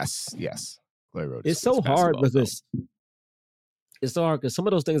 Yes, Glory Road. It's so hard with this. It's so hard because some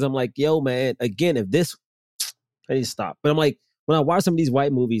of those things I'm like, yo, man. Again, if this, I need to stop. But I'm like, when I watch some of these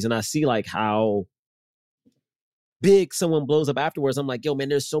white movies and I see like how big someone blows up afterwards, I'm like, yo, man,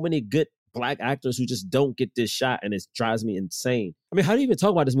 there's so many good Black actors who just don't get this shot, and it drives me insane. I mean, how do you even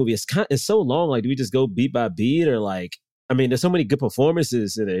talk about this movie? It's so long. Like, do we just go beat by beat, or like, I mean, there's so many good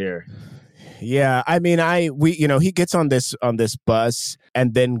performances in here. Yeah, I mean, he gets on this bus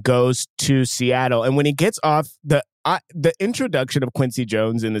and then goes to Seattle, and when he gets off the introduction of Quincy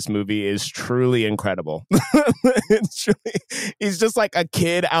Jones in this movie is truly incredible. He's just like a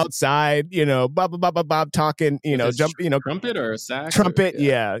kid outside, bob talking, trumpet or a sax? Trumpet,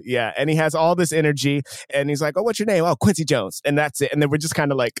 yeah. And he has all this energy, and he's like, "Oh, what's your name?" "Oh, Quincy Jones," and that's it. And then we're just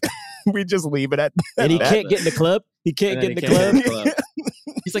kind of like, we just leave it at that. And he can't get in the club. He can't get in the club.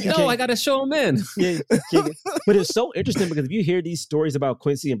 He's like, "No, I got to show him in." But it's so interesting because if you hear these stories about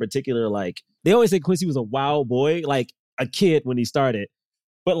Quincy in particular, like they always say Quincy was a wild boy, like a kid when he started.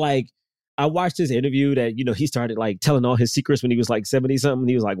 But like I watched his interview that, he started like telling all his secrets when he was like 70 something.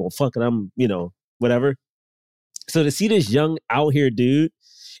 He was like, "Well, fuck it, I'm, whatever." So to see this young out here dude,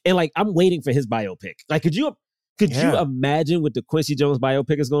 and like I'm waiting for his biopic. Like, could you imagine what the Quincy Jones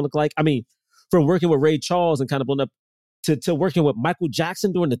biopic is going to look like? I mean, from working with Ray Charles and kind of blowing up to working with Michael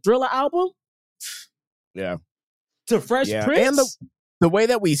Jackson during the Thriller album. Yeah. To Fresh Prince. And the way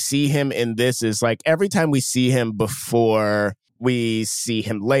that we see him in this is like every time we see him before we see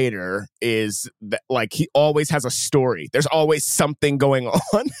him later is that like he always has a story. There's always something going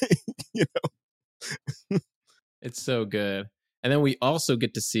on. It's so good. And then we also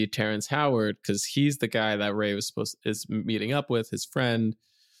get to see Terrence Howard because he's the guy that Ray is meeting up with, his friend,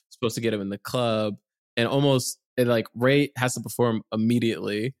 supposed to get him in the club. And Ray has to perform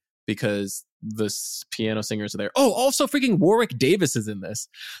immediately because the piano singers are there. Oh, also freaking Warwick Davis is in this.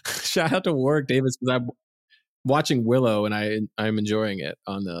 Shout out to Warwick Davis because I'm watching Willow and I'm enjoying it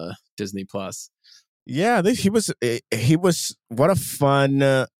on Disney Plus. Yeah, he was what a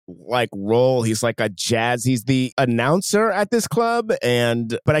fun role. He's like he's the announcer at this club,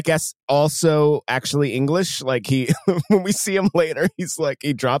 but I guess also actually English. Like when we see him later, he's like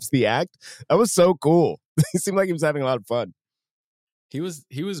he drops the act. That was so cool. He seemed like he was having a lot of fun. He was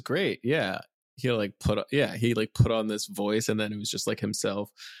great. Yeah, he put on this voice, and then it was just like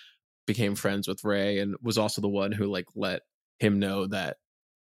himself. Became friends with Ray, and was also the one who let him know that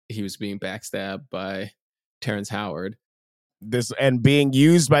he was being backstabbed by Terrence Howard. And being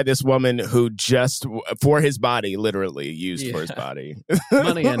used by this woman who just for his body, literally used for his body,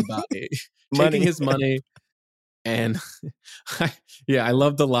 money and body, taking his money. And I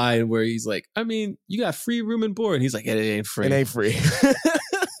love the line where he's like, "I mean, you got free room and board." And he's like, "It ain't free. It ain't free."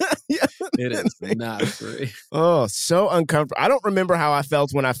 It is not free. Oh, so uncomfortable. I don't remember how I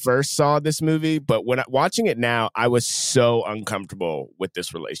felt when I first saw this movie, but watching it now, I was so uncomfortable with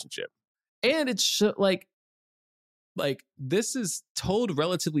this relationship. And it's like this is told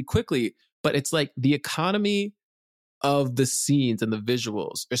relatively quickly, but it's like the economy of the scenes and the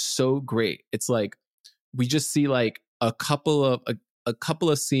visuals are so great. It's like we just see like a couple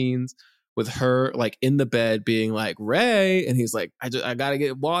of scenes with her like in the bed being like, "Ray," and he's like, I gotta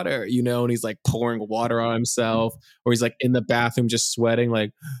get water, and he's like pouring water on himself, or he's like in the bathroom just sweating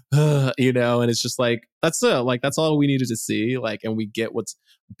like, and it's just like that's all we needed to see, like, and we get what's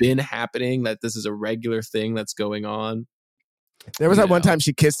been happening, that this is a regular thing that's going on. There was that one time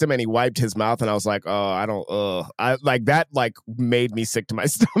she kissed him and he wiped his mouth, and I was like, I like that, like made me sick to my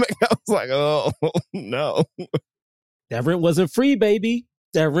stomach. I was like, oh no, that rent wasn't free, baby.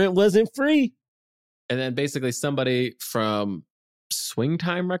 That rent wasn't free. And then basically somebody from Swing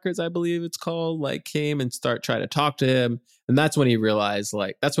Time Records, I believe it's called, like came and tried to talk to him. And that's when he realized,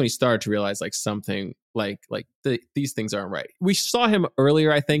 that's when he started to realize like something these things aren't right. We saw him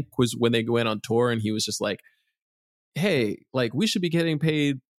earlier, I think, was when they went on tour, and he was just like, "Hey, like we should be getting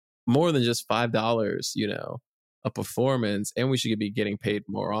paid more than just $5, a performance, and we should be getting paid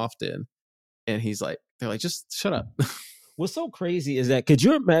more often." And they're like, "Just shut up." What's so crazy is that could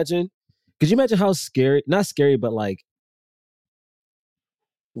you imagine how scary, not scary, but like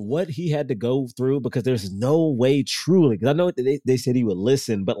what he had to go through, because there's no way truly, because I know they said he would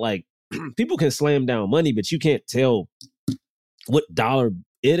listen, but like people can slam down money, but you can't tell what dollar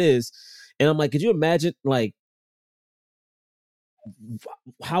it is. And I'm like, could you imagine like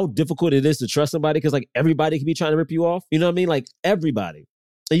how difficult it is to trust somebody? Because like everybody can be trying to rip you off. You know what I mean? Like everybody.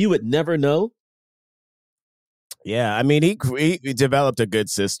 And you would never know. Yeah, I mean, he developed a good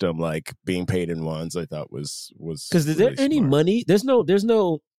system, like being paid in ones. I thought was because is there any money? There's not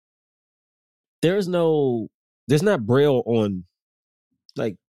Braille on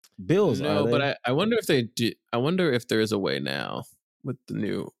like bills. No, but I wonder if they do. I wonder if there is a way now with the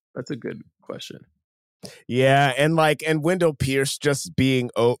new. That's a good question. Yeah, and Wendell Pierce just being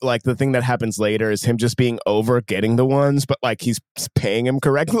like the thing that happens later is him just being over getting the ones, but like he's paying him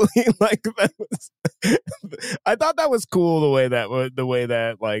correctly. Like that was, I thought that was cool the way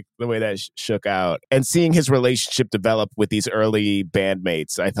that shook out, and seeing his relationship develop with these early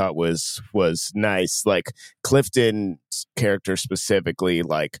bandmates, I thought was nice. Like Clifton character specifically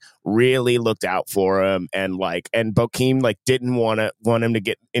like really looked out for him, and Bokeem like didn't want him to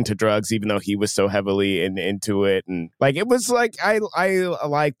get into drugs even though he was so heavily into it, and like it was like I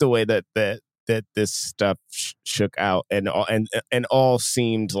like the way that this stuff shook out, and all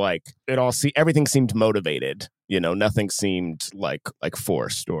seemed like everything seemed motivated, nothing seemed like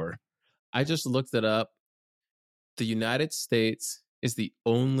forced. Or I just looked it up. The United States is the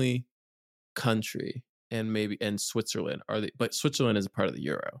only country, and Switzerland but Switzerland is a part of the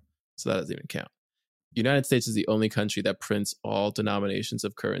euro, so that doesn't even count. United States is the only country that prints all denominations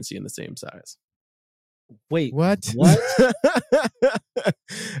of currency in the same size. Wait, what?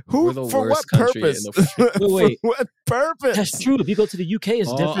 Who? For what purpose? Wait. For what purpose? That's true. If you go to the UK,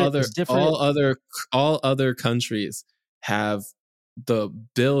 it's different. It's different. All other countries have the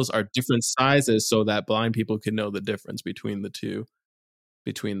bills are different sizes so that blind people can know the difference between the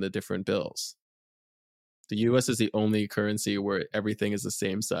different bills. The US is the only currency where everything is the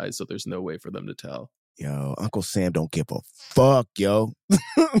same size, so there's no way for them to tell. Yo, Uncle Sam don't give a fuck, yo.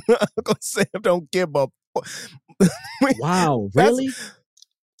 Uncle Sam don't give a fuck. Wow, really?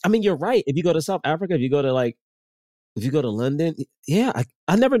 I mean, you're right. If you go to South Africa, if you go to London, yeah,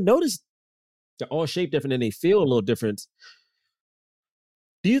 I never noticed they're all shaped different and they feel a little different.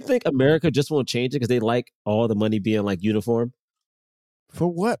 Do you think America just won't change it because they like all the money being like uniform? For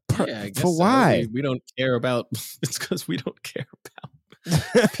what? Yeah, I guess for why? We don't care about. It's because we don't care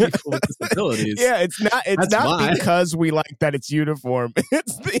about people with disabilities. Yeah, it's not why. because we like that it's uniform.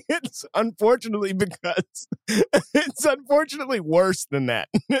 It's unfortunately because it's unfortunately worse than that.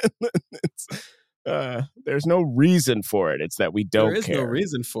 There's no reason for it. It's that we don't care. There is no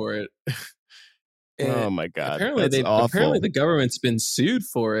reason for it. Oh my God. Apparently apparently the government's been sued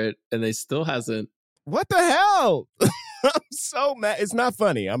for it and they still hasn't. What the hell? I'm so mad. It's not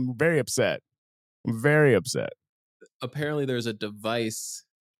funny. I'm very upset. Apparently there's a device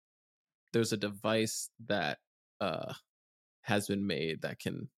that has been made that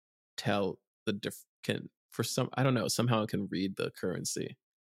can tell somehow it can read the currency.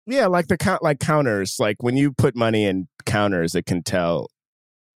 Yeah, like counters. Like when you put money in counters, it can tell.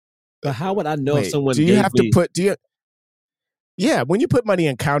 But how would I know if someone? Yeah, when you put money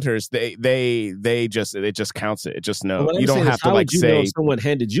in counters, it just counts it. It just knows. You don't have to like say. Know if someone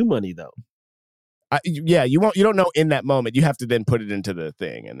handed you money though. You don't know in that moment. You have to then put it into the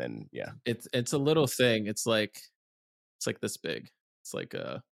thing, and then it's a little thing. It's like this big. It's like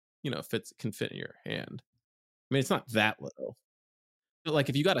can fit in your hand. I mean, it's not that little. But like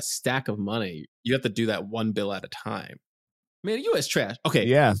if you got a stack of money, you have to do that one bill at a time. Man, U.S. trash. Okay.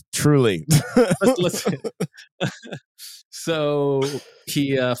 Yeah, truly. Listen. So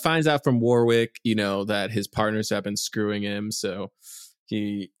he finds out from Warwick, that his partners have been screwing him. So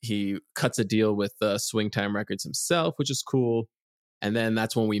he cuts a deal with Swing Time Records himself, which is cool. And then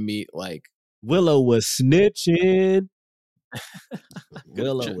that's when we meet like Willow was snitching.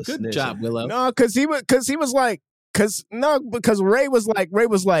 Good job, Willow. No, because Ray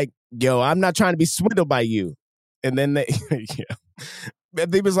was like, yo, I'm not trying to be swindled by you. And then they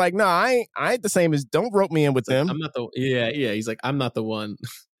was like, no, I ain't the same as, don't rope me in with them. I'm not the, yeah. He's like, I'm not the one.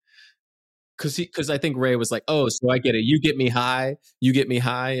 Cause I think Ray was like, oh, so I get it. You get me high.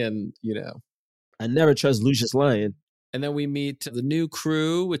 And I never trust Lucius Lyon. And then we meet the new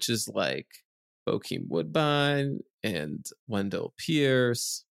crew, which is like Bokeem Woodbine and Wendell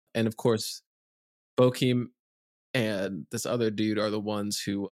Pierce. And of course, Bokeem and this other dude are the ones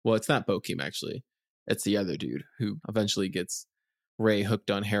who, well, it's not Bokeem actually. It's the other dude who eventually gets Ray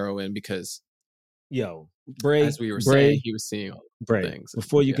hooked on heroin because, Bray, as we were saying, he was seeing all the things.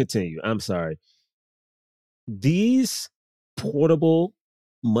 Before you continue, I'm sorry. These portable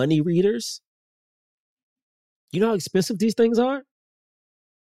money readers, you know how expensive these things are?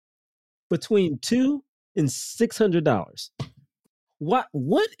 Between $200 and $600. What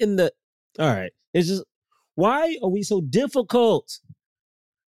in the? All right, it's just, why are we so difficult?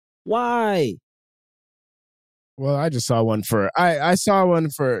 Why? Well, I just saw one for I saw one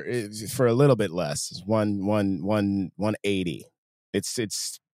for a little bit less. 180.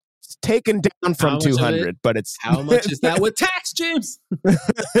 It's taken down from 200, but it's how much is that with tax, James?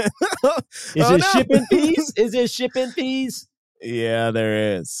 Shipping fees? Is there shipping fees? Yeah,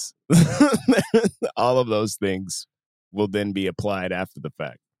 there is. All of those things will then be applied after the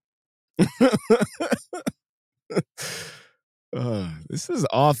fact. This is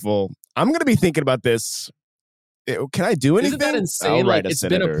awful. I'm going to be thinking about this. Can I do anything? Isn't that insane? Like it's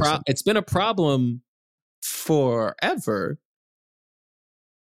been a problem forever,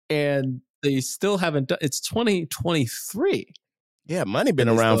 and they still haven't done. It's 2023. Yeah, money been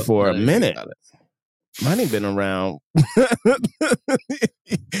around for a minute. Money been around.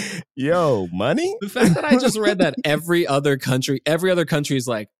 Yo, money? The fact that I just read that every other country is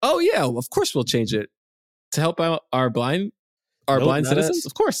like, oh yeah, well, of course we'll change it to help out our blind citizens.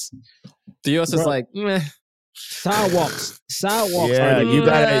 Of course. The US is like, meh. Sidewalks. Yeah, you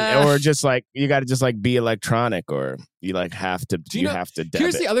gotta, or just like you gotta just like be electronic, or you like have to. Have to.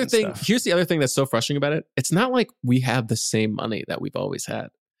 Here's the other thing. Here's the other thing that's so frustrating about it. It's not like we have the same money that we've always had.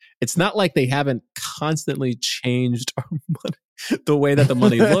 It's not like they haven't constantly changed our money, the way that the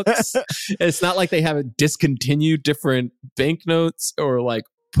money looks. It's not like they haven't discontinued different banknotes or like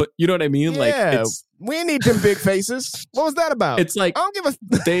you know what I mean? Yeah, like we need them big faces. What was that about? It's like I don't give a.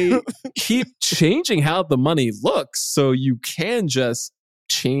 They keep changing how the money looks, so you can just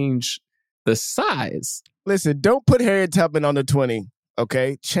change the size. Listen, don't put Harriet Tubman on the 20.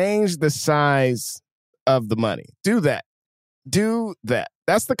 Okay, change the size of the money. Do that.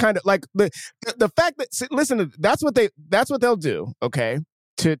 That's the kind of like the fact that listen, that's what they'll do. Okay,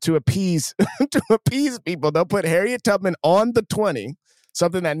 to appease people, they'll put Harriet Tubman on the 20.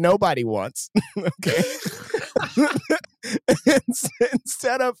 Something that nobody wants, okay?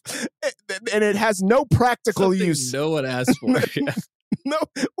 Instead of, and it has no practical use. No one asked for. Yeah. No,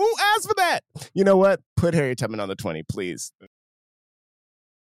 who asked for that? You know what? Put Harriet Tubman on the 20, please.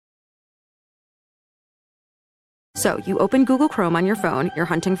 So you open Google Chrome on your phone, you're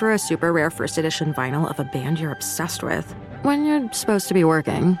hunting for a super rare first edition vinyl of a band you're obsessed with, when you're supposed to be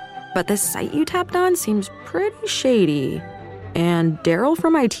working. But this site you tapped on seems pretty shady. And Daryl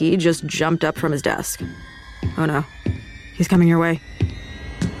from IT just jumped up from his desk. Oh no, he's coming your way.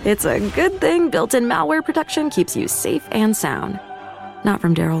 It's a good thing built-in malware protection keeps you safe and sound. Not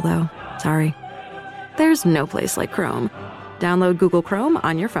from Daryl, though. Sorry. There's no place like Chrome. Download Google Chrome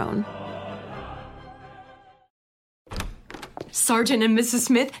on your phone. Sergeant and Mrs.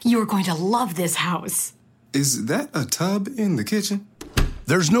 Smith, you're going to love this house. Is that a tub in the kitchen?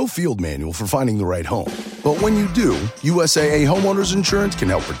 There's no field manual for finding the right home. But when you do, USAA Homeowners Insurance can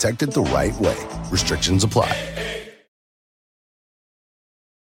help protect it the right way. Restrictions apply.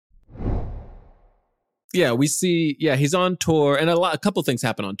 Yeah, we see, he's on tour, and a couple things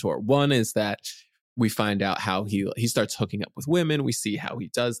happen on tour. One is that we find out how he starts hooking up with women. We see how he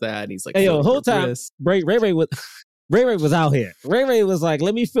does that. And he's like, hey, yo, the whole time, Ray Ray was out here. Ray Ray was like,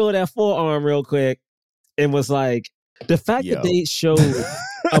 let me feel that forearm real quick. And was like, the fact that they showed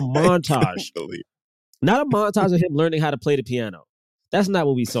a montage, not a montage of him learning how to play the piano. That's not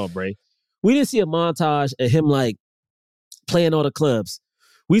what we saw, Bray. We didn't see a montage of him like playing all the clubs.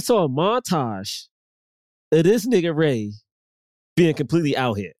 We saw a montage of this nigga Ray being completely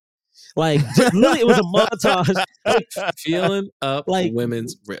out here. Like, really, it was a montage. Like, feeling up like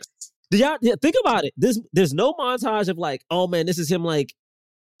women's wrists. Think about it. There's no montage of like, oh man, this is him like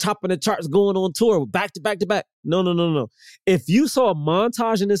topping the charts, going on tour, back to back to back. No. If you saw a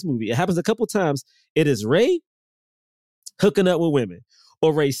montage in this movie, it happens a couple times. It is Ray hooking up with women,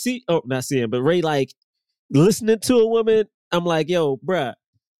 or Ray not seeing, but Ray like listening to a woman. I'm like, yo, bruh.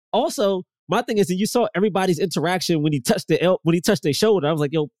 Also, my thing is that you saw everybody's interaction when he touched their shoulder. I was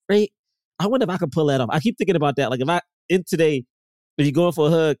like, yo, Ray, I wonder if I can pull that off. I keep thinking about that. Like if you're going for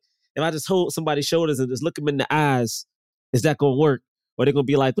a hug, if I just hold somebody's shoulders and just look them in the eyes, is that gonna work? Or they're going to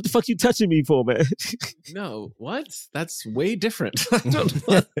be like, what the fuck you touching me for, man? No, what? That's way different. I'm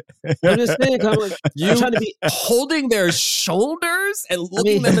just saying, I'm trying to be holding their shoulders and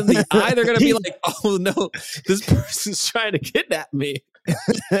looking them in the eye. They're going to be like, oh no, this person's trying to kidnap me.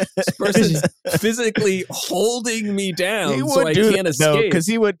 This person's physically holding me down so I can't escape. Because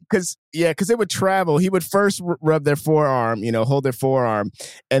it would travel. He would first rub their forearm, hold their forearm,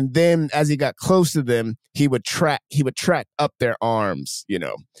 and then as he got close to them, he would track up their arms.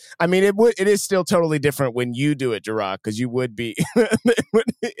 I mean, it is still totally different when you do it, Jirach, because you would be.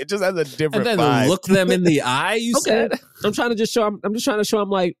 It just has a different. And then vibe. Look them in the eye. You said. I'm trying to just show. I'm just trying to show. I'm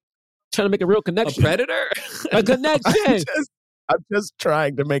like trying to make a real connection. A predator. A connection. I'm just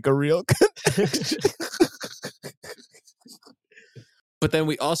trying to make a real connection. But then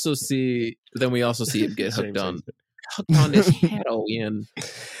we also see him get hooked on his heroin.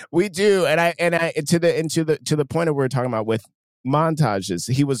 We do, and I to the point of what we're talking about with montages.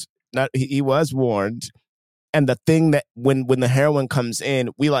 He was warned, and the thing that when the heroin comes in,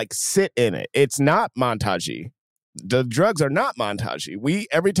 we like sit in it. It's not montagey. The drugs are not montagey.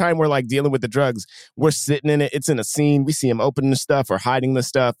 Every time we're like dealing with the drugs, we're sitting in it. It's in a scene. We see him opening the stuff or hiding the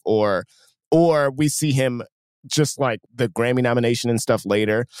stuff, or we see him just like the Grammy nomination and stuff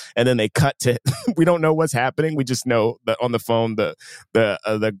later, and then they cut to we don't know what's happening. We just know that on the phone the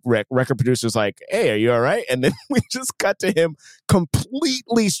record producer's like, "Hey, are you all right?" And then we just cut to him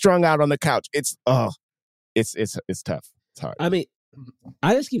completely strung out on the couch. It's it's tough. It's hard. I mean,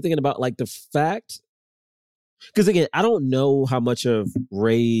 I just keep thinking about like the fact, because again, I don't know how much of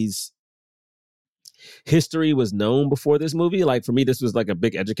Ray's history was known before this movie. Like for me, this was like a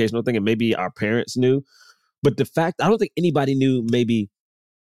big educational thing, and maybe our parents knew. But the fact, I don't think anybody knew maybe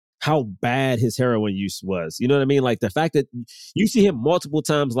how bad his heroin use was. You know what I mean? Like the fact that you see him multiple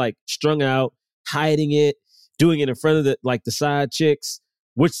times, like strung out, hiding it, doing it in front of the side chicks.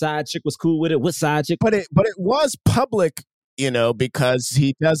 Which side chick was cool with it? What side chick? But it was public, because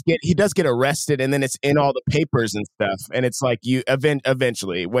he does get arrested, and then it's in all the papers and stuff, and it's like you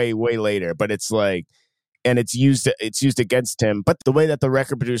eventually way later, but it's like, and it's used against him. But the way that the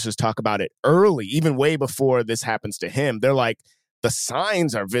record producers talk about it early, even way before this happens to him, they're like, the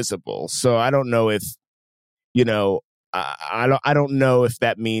signs are visible. So I don't know if, I don't know if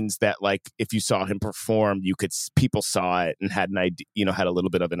that means that like if you saw him perform, people saw it and had an idea, had a little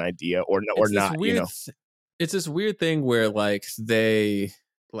bit of an idea or not. It's this weird thing where like they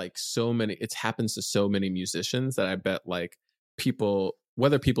like so many. It happens to so many musicians that I bet like people,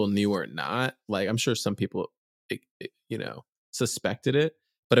 whether people knew or not, like I'm sure some people, suspected it,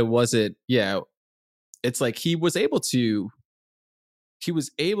 but it wasn't. Yeah, it's like he was able to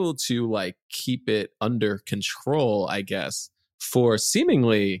like keep it under control, I guess, for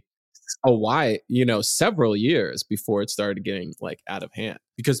seemingly a while, several years before it started getting like out of hand.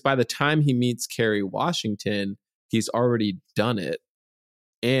 Because by the time he meets Kerry Washington, he's already done it.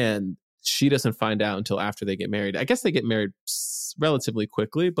 And she doesn't find out until after they get married. I guess they get married relatively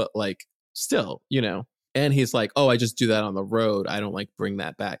quickly, but like still, and he's like, oh, I just do that on the road. I don't like bring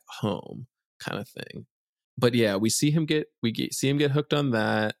that back home kind of thing. But yeah, we see him get hooked on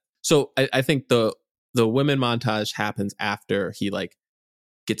that. So I think the women montage happens after he like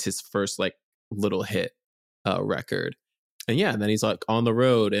gets his first like little hit record. And yeah, and then he's like on the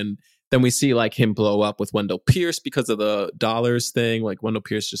road, and then we see like him blow up with Wendell Pierce because of the dollars thing. Like Wendell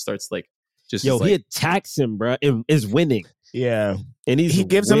Pierce just starts like he attacks him, bro, and is winning. Yeah, and he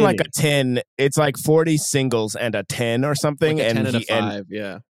gives him like a 10. It's like 40 singles and a 10 or something, like a 10 and and a 5.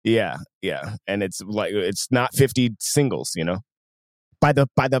 Yeah. Yeah, and it's like it's not 50 singles, By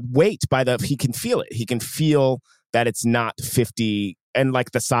the weight, he can feel it. He can feel that it's not 50, and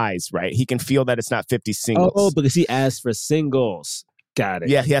like the size, right? He can feel that it's not 50 singles. Oh, because he asked for singles. Got it.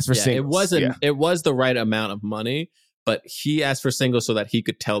 Yeah, he asked for singles. It wasn't. Yeah. It was the right amount of money, but he asked for singles so that he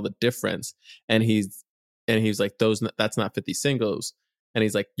could tell the difference. And he's like, that's not 50 singles. And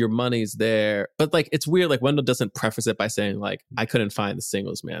he's like, your money's there. But like, it's weird. Like Wendell doesn't preface it by saying like, I couldn't find the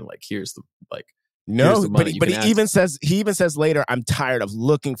singles, man. Like, here's the like. No, but he even says later, I'm tired of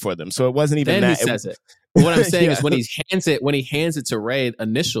looking for them. So it wasn't even then that. He says it. But what I'm saying is when he hands it to Ray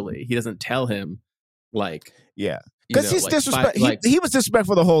initially, he doesn't tell him like, because he's disrespectful. He was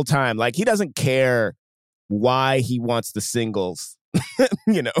disrespectful the whole time. Like he doesn't care why he wants the singles.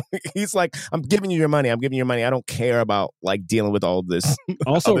 He's like, I'm giving you your money. I don't care about like dealing with all this.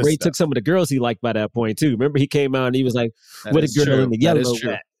 Also, Ray took some of the girls he liked by that point too. Remember, he came out and he was like, "What a girl in the yellow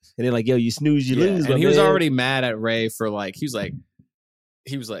hat," and they're like, "Yo, you snooze, you lose." And he was already mad at Ray for like, he was like,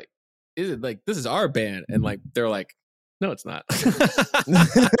 "Is it like this is our band?" And like they're like, "No, it's not."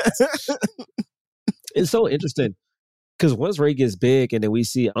 It's so interesting because once Ray gets big and then we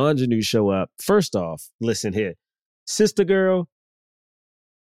see Ingenue show up. First off, listen here, Sister Girl.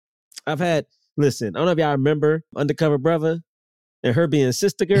 I don't know if y'all remember Undercover Brother and her being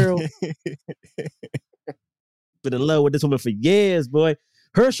Sister Girl. Been in love with this woman for years, boy.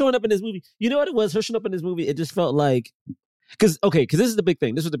 Her showing up in this movie. You know what it was? Her showing up in this movie, it just felt like, because this is the big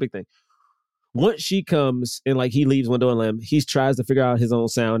thing. This was the big thing. Once she comes and like he leaves Window and Limb, he tries to figure out his own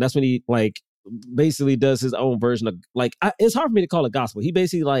sound. That's when he like basically does his own version of like, it's hard for me to call it gospel. He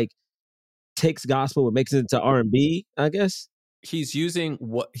basically like takes gospel and makes it into R&B, I guess. He's using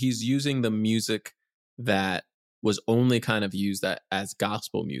the music that was only kind of used as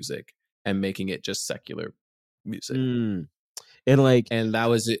gospel music and making it just secular music. And that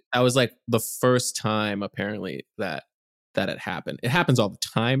was it. That was like the first time apparently that it happened. It happens all the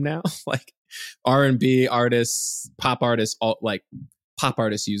time now. Like R&B artists, pop artists, all like pop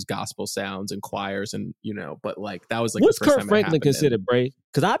artists use gospel sounds and choirs and but like that was like what's the first Kirk time Franklin considered, Bray?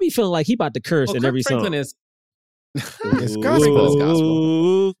 Because I be feeling like he about to curse in every Franklin song. Is it's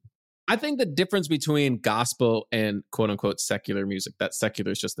gospel. I think the difference between gospel and quote unquote secular music, that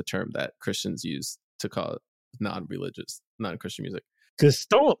secular is just the term that Christians use to call it non-religious, non-Christian music. Because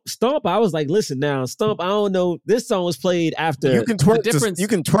Stomp, I was like, listen now, Stomp, I don't know. This song was played after. You can twerk this. You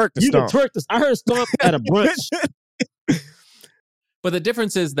can twerk the Stomp. You can twerk this. I heard Stomp at a brunch. But the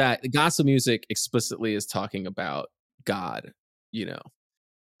difference is that gospel music explicitly is talking about God,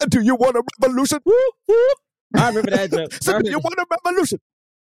 Do you want a revolution? I remember that joke. So do you want a revolution?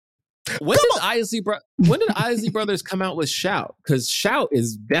 When did Isley Brothers come out with Shout? Because Shout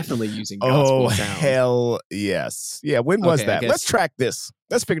is definitely using gospel sounds. Hell yes. Yeah, when was that? Let's track this.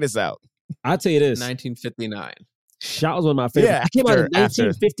 Let's figure this out. I'll tell you this. 1959. Shout was one of my favorites. Yeah, it came out in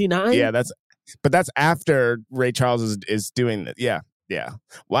 1959? Yeah, that's after Ray Charles is doing it. Yeah, yeah.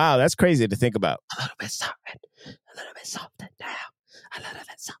 Wow, that's crazy to think about. A little bit softer now. A little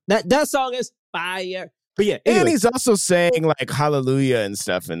bit softer. That song is fire. But yeah, anyway. And he's also saying like hallelujah and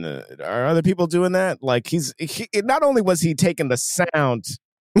stuff. Are other people doing that? Like he not only was he taking the sound.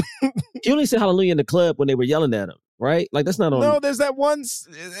 He only said hallelujah in the club when they were yelling at him, right? Like that's not on. No, there's that one.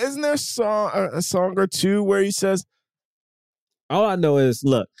 Isn't there a song or two where he says? All I know is,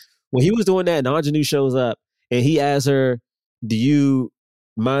 look, when he was doing that, and Ingenue shows up and he asks her, "Do you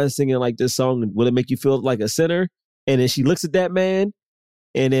mind singing like this song? Will it make you feel like a sinner?" And then she looks at that man,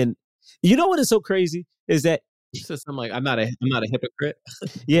 and then you know what is so crazy is that he says something like, I'm not a hypocrite.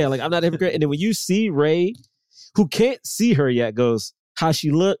 Yeah, like I'm not a hypocrite. And then when you see Ray, who can't see her yet, goes, how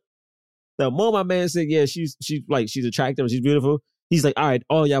she look. The moment my man said, yeah, she's attractive, she's beautiful. He's like, all right,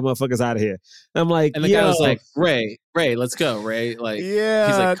 all y'all motherfuckers out of here. And I'm like, and the guy was like, Ray, let's go, Ray. Like, yeah,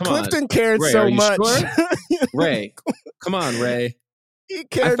 he's like, come Clifton on. cared Ray, so much. Sure? Ray, come on, Ray. He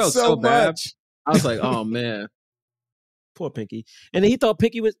cared I felt so bad. much. I was like, oh man, poor Pinky. And then he thought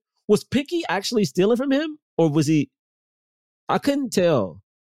Pinky was Pinky actually stealing from him, or was he? I couldn't tell.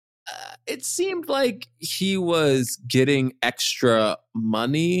 It seemed like he was getting extra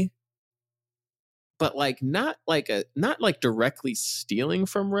money, but like not directly stealing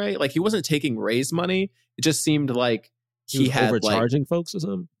from Ray. Like he wasn't taking Ray's money. It just seemed like he had overcharging folks or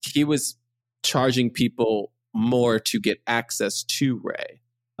something. He was charging people more to get access to Ray.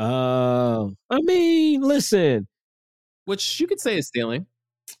 Oh, I mean, listen, which you could say is stealing.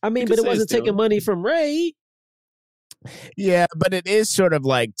 I mean, but it wasn't taking money from Ray. Yeah, but it is sort of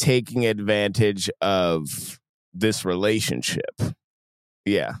like taking advantage of this relationship.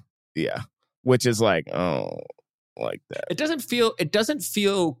 Yeah. Which is like, oh, like that. It doesn't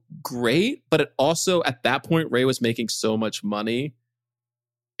feel great, but it also at that point Ray was making so much money.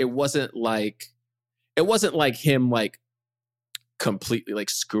 It wasn't like him like completely like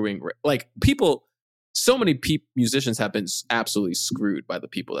screwing Ray. Like people, so many musicians have been absolutely screwed by the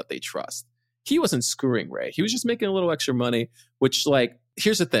people that they trust. He wasn't screwing Ray. He was just making a little extra money, which like,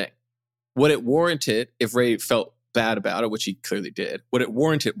 here's the thing. What it warranted, if Ray felt bad about it, which he clearly did, what it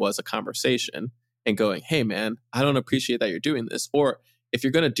warranted was a conversation and going, hey man, I don't appreciate that you're doing this. Or if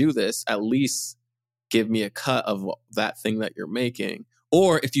you're going to do this, at least give me a cut of that thing that you're making.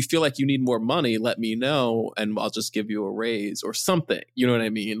 Or if you feel like you need more money, let me know and I'll just give you a raise or something. You know what I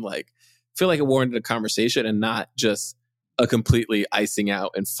mean? Like, I feel like it warranted a conversation and not just a completely icing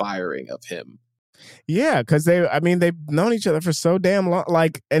out and firing of him. Yeah, because they've known each other for so damn long.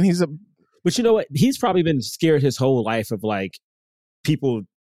 Like, and but you know what? He's probably been scared his whole life of like people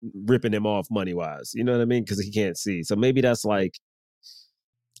ripping him off money wise. You know what I mean? Because he can't see. So maybe that's like.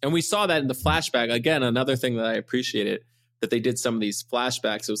 And we saw that in the flashback. Again, another thing that I appreciated that they did some of these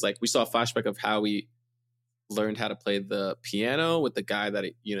flashbacks. It was like we saw a flashback of how he learned how to play the piano with the guy that,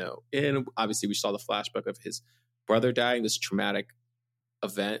 and obviously we saw the flashback of his brother dying, this traumatic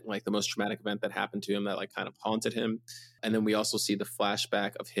event, like the most traumatic event that happened to him that like kind of haunted him. And then we also see the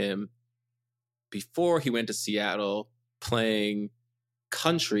flashback of him before he went to Seattle playing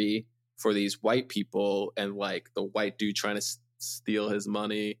country for these white people and like the white dude trying to steal his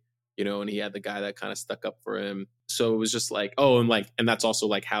money, and he had the guy that kind of stuck up for him. So it was just like, and that's also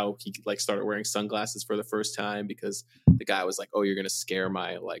like how he like started wearing sunglasses for the first time because the guy was like, oh, you're going to scare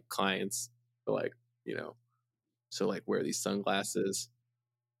my like clients. But like, so like wear these sunglasses.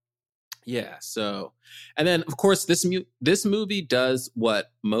 Yeah. So, and then of course this movie does what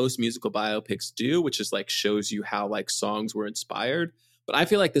most musical biopics do, which is like shows you how like songs were inspired. But I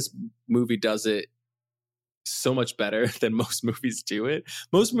feel like this movie does it so much better than most movies do it.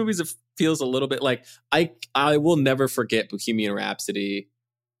 Most movies it feels a little bit like I will never forget Bohemian Rhapsody,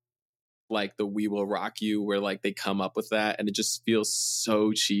 like the We Will Rock You, where like they come up with that and it just feels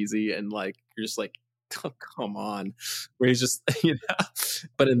so cheesy and like you're just like, oh, come on. Where he's just,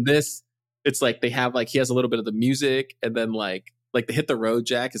 But in this, it's like they have like he has a little bit of the music and then like the Hit the Road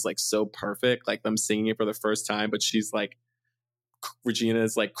Jack is like so perfect, like them singing it for the first time, but she's like Regina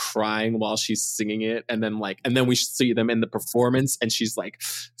is like crying while she's singing it, and then we see them in the performance and she's like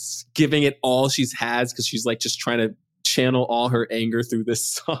giving it all she has because she's like just trying to channel all her anger through this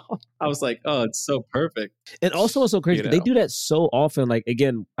song. I was like, oh, it's so perfect. And also it's so crazy. They do that so often. Like,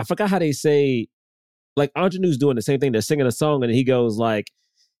 again, I forgot how they say, like Ingenue's doing the same thing. They're singing a song and he goes like,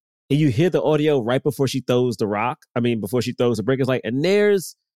 and you hear the audio right before she throws the rock. I mean, before she throws the brick, it's like, and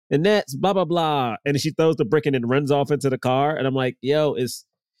that's blah, blah, blah. And then she throws the brick and then runs off into the car. And I'm like, yo,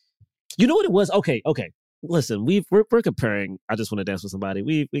 you know what it was? Okay. Listen, we're comparing I Just Want to Dance with Somebody.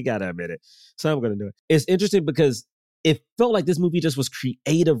 We got to admit it. So I'm going to do it. It's interesting because it felt like this movie just was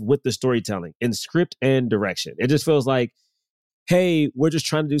creative with the storytelling in script and direction. It just feels like, hey, we're just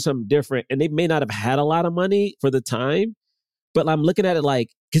trying to do something different. And they may not have had a lot of money for the time, but I'm looking at it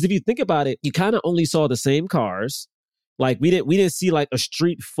like, because if you think about it, you kind of only saw the same cars. Like we didn't see like a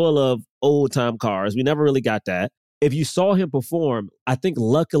street full of old time cars. We never really got that. If you saw him perform, I think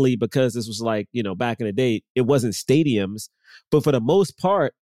luckily because this was like, back in the day, it wasn't stadiums. But for the most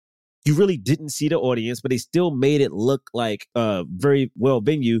part, you really didn't see the audience, but they still made it look like a very well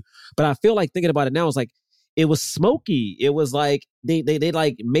venue. But I feel like thinking about it now, it's like, it was smoky. It was like they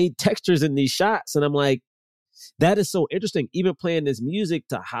like made textures in these shots. And I'm like, that is so interesting. Even playing this music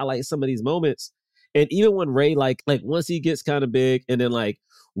to highlight some of these moments. And even when Ray, like once he gets kind of big and then like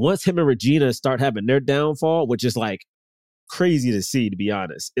once him and Regina start having their downfall, which is like crazy to see, to be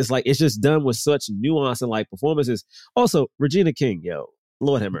honest. It's like, it's just done with such nuance and like performances. Also, Regina King, yo,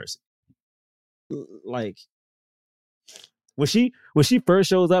 Lord have mercy. Like when she first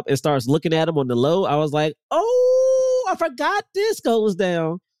shows up and starts looking at him on the low, I was like, oh, I forgot this goes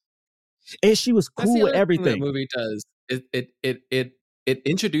down. And she was cool with everything. That movie does. It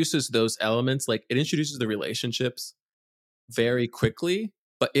introduces those elements, like it introduces the relationships very quickly,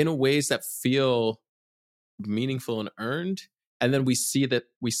 but in ways that feel meaningful and earned. And then we see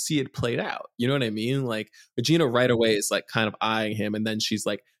it played out. You know what I mean? Like Regina right away is like kind of eyeing him. And then she's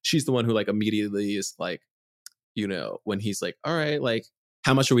the one who like immediately is like, when he's like, all right, like,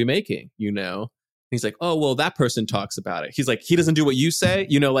 how much are we making? And he's like, oh, well, that person talks about it. He's like, he doesn't do what you say,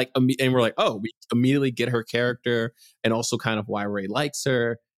 and we're like, oh, we immediately get her character and also kind of why Ray likes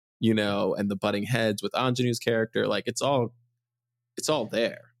her, and the butting heads with Anjanu's character. Like it's all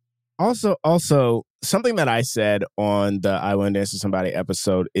there. Also, something that I said on the I Want to Dance with Somebody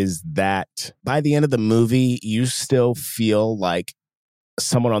episode is that by the end of the movie, you still feel like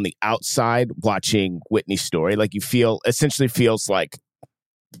someone on the outside watching Whitney's story. Like you essentially feels like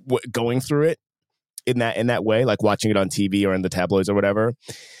going through it in that way, like watching it on TV or in the tabloids or whatever.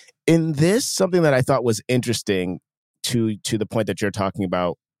 In this, something that I thought was interesting to the point that you're talking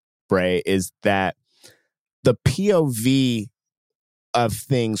about, Bray, is that the POV of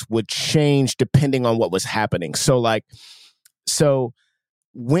things would change depending on what was happening. So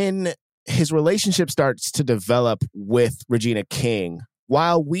when his relationship starts to develop with Regina King,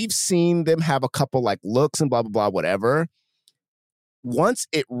 while we've seen them have a couple like looks and blah, blah, blah, whatever, once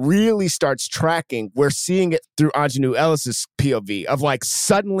it really starts tracking, we're seeing it through Anjanu Ellis's POV of like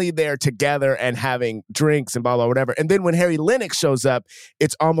suddenly they're together and having drinks and blah, blah, whatever. And then when Harry Lennox shows up,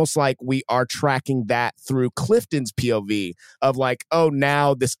 it's almost like we are tracking that through Clifton's POV of like, oh,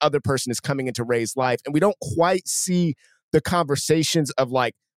 now this other person is coming into Ray's life. And we don't quite see the conversations of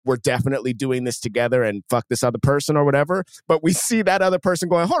like, we're definitely doing this together and fuck this other person or whatever. But we see that other person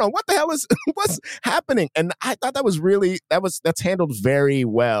going, hold on, what the hell is what's happening? And I thought that was really, that's handled very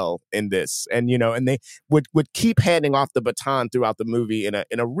well in this. And, and they would keep handing off the baton throughout the movie in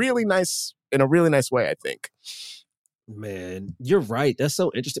a really nice way, I think. Man, you're right. That's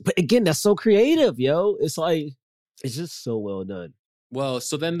so interesting. But again, that's so creative, yo. It's like, it's just so well done. Well,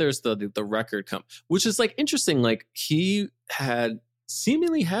 so then there's the record which is like interesting. Like he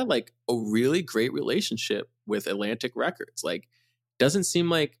seemingly had like a really great relationship with Atlantic Records. Like doesn't seem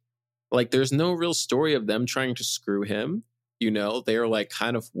like there's no real story of them trying to screw him. They're like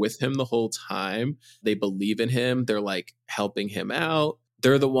kind of with him the whole time. They believe in him. They're like helping him out.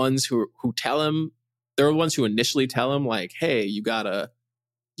 They're the ones who tell him, they're the ones who initially tell him like, hey, you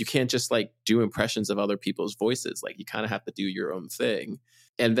can't just like do impressions of other people's voices. Like you kind of have to do your own thing.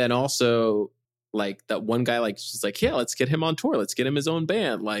 And then also like that one guy, like she's like, yeah, let's get him on tour. Let's get him his own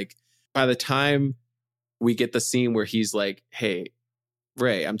band. Like by the time we get the scene where he's like, hey,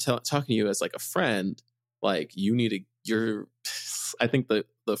 Ray, I'm talking to you as like a friend. Like you need I think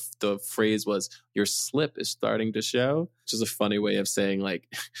the phrase was, your slip is starting to show, which is a funny way of saying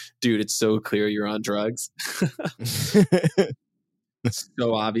like, dude, it's so clear you're on drugs. It's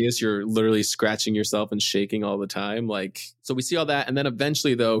so obvious. You're literally scratching yourself and shaking all the time. Like, so we see all that. And then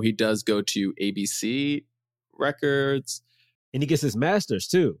eventually, though, he does go to ABC Records. And he gets his masters,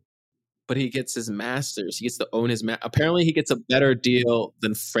 too. But he gets his masters. He gets to own his apparently, he gets a better deal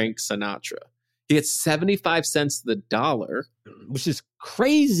than Frank Sinatra. He gets 75 cents to the dollar. Which is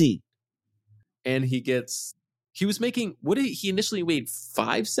crazy. And he was making, he initially made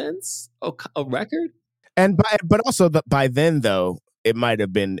 5 cents a record? And but also by then, though, it might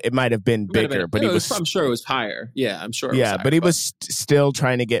have been bigger, but he was. I'm sure it was higher. Yeah, I'm sure. It was higher, but he was still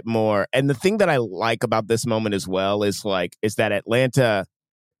trying to get more. And the thing that I like about this moment as well is that Atlanta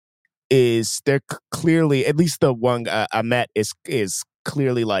is they're clearly, at least the one Ahmet is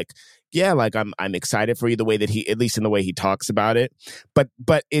clearly like, yeah, like I'm excited for you, the way that he, at least in the way he talks about it. But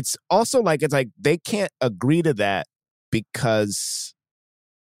it's also like, it's like they can't agree to that because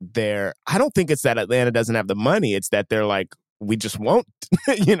I don't think it's that Atlanta doesn't have the money. It's that they're like, we just won't,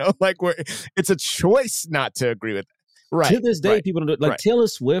 it's a choice not to agree with that. Right. To this day, people don't like Taylor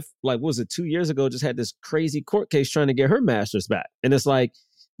Swift, like, what was it, 2 years ago, just had this crazy court case trying to get her masters back. And it's like,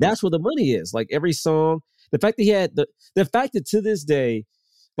 that's where the money is. Like every song, the fact that he had the fact that to this day,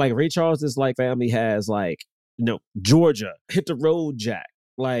 like Ray Charles' like family has like, Georgia, Hit the Road Jack.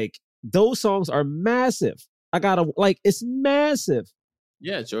 Like those songs are massive. It's massive.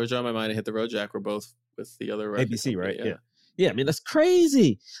 Yeah, Georgia on My Mind and Hit the Road Jack were both with the other ABC, right? Yeah. I mean, that's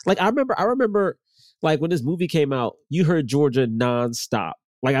crazy. Like I remember like when this movie came out, you heard Georgia nonstop.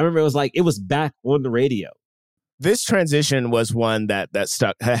 Like I remember it was back on the radio. This transition was one that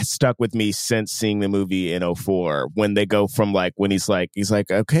has stuck with me since seeing the movie in 2004, when they go from like, when he's like,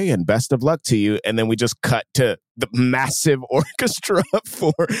 okay, and best of luck to you. And then we just cut to the massive orchestra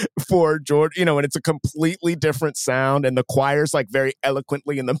for George, and it's a completely different sound. And the choir's like very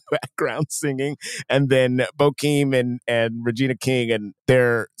eloquently in the background singing. And then Bokeem and Regina King, and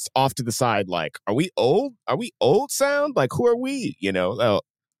they're off to the side. Like, are we old? Are we old sound? Like, who are we?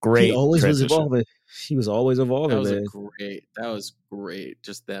 Great. He always transition. was evolving. He was always evolving. That was great.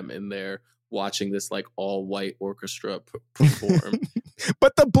 Just them in there watching this like all white orchestra perform.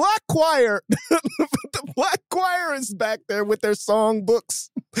 But the black choir, is back there with their song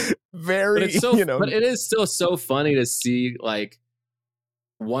books. Very, but it's so, but it is still so funny to see like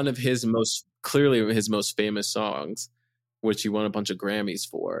one of his most famous songs, which he won a bunch of Grammys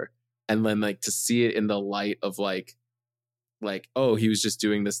for, and then like to see it in the light of like, oh, he was just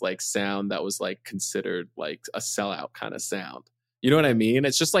doing this like sound that was like considered like a sellout kind of sound. You know what I mean?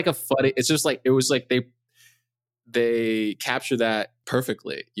 It's just like it's just like, it was like they capture that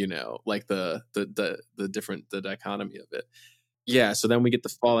perfectly, like the dichotomy of it. Yeah. So then we get the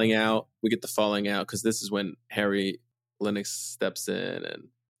falling out because this is when Harry Lennox steps in, and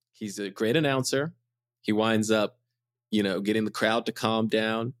he's a great announcer. He winds up, getting the crowd to calm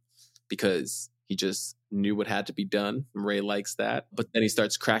down because he just knew what had to be done. Ray likes that. But then he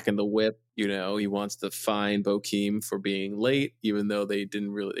starts cracking the whip. He wants to fine Bokeem for being late, even though they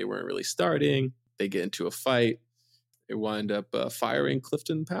weren't really starting. They get into a fight. They wind up firing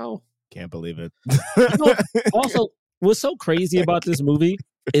Clifton Powell. Can't believe it. Also, what's so crazy about this movie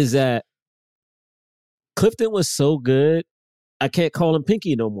is that Clifton was so good, I can't call him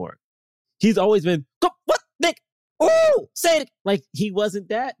Pinky no more. He's always been, what, Nick? Oh, say it. Like, he wasn't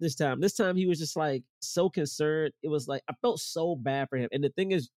that this time. This time he was just like so concerned. It was like, I felt so bad for him. And the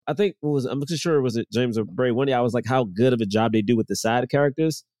thing is, I'm not sure, was it James or Bray? One day I was like, how good of a job they do with the side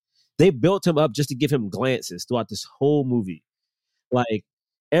characters. They built him up just to give him glances throughout this whole movie. Like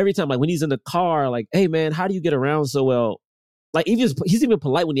every time, like when he's in the car, like, hey man, how do you get around so well? Like he's even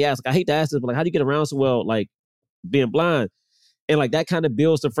polite when he asks. Like, I hate to ask this, but like, how do you get around so well, like being blind? And like that kind of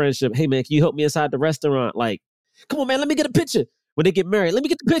builds the friendship. Hey man, can you help me inside the restaurant? Like, come on, man, let me get a picture. When they get married, let me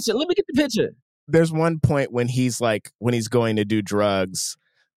get the picture. There's one point when he's going to do drugs,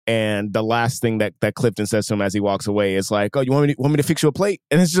 and the last thing that Clifton says to him as he walks away is like, oh, you want me to fix you a plate?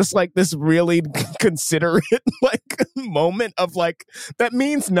 And it's just like this really considerate like moment of like, that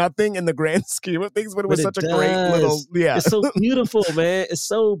means nothing in the grand scheme of things, but it was such a great little, yeah. It's so beautiful, man. It's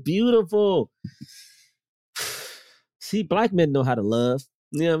so beautiful. See, black men know how to love.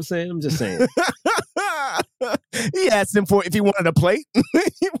 You know what I'm saying? I'm just saying. He asked him for if he wanted a plate.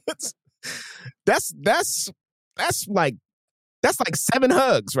 That's like 7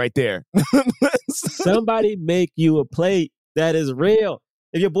 hugs right there. Somebody make you a plate. That is real.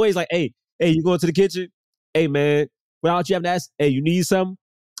 If your boy's like, hey, you going to the kitchen? Hey man, without you having to ask, hey, you need something?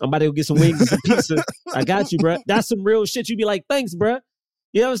 I'm about to go get some wings and some pizza. I got you, bro. That's some real shit. You be like, thanks, bro.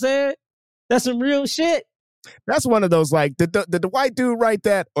 You know what I'm saying? That's some real shit. That's one of those, like, did the white dude write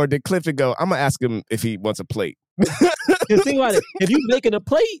that, or did Clifton go, I'm going to ask him if he wants a plate? Because think about it. If you're making a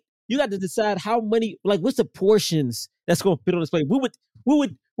plate, you got to decide how many, like, what's the portions that's going to fit on this plate? What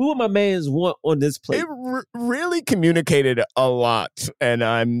would my mans want on this plate? It really communicated a lot, and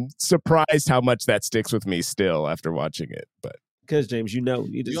I'm surprised how much that sticks with me still after watching it. But because James, you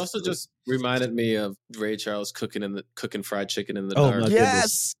also just reminded me of Ray Charles cooking fried chicken in the dark.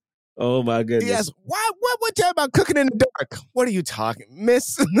 Yes. Oh my goodness. Yes. What tell about cooking in the dark? What are you talking,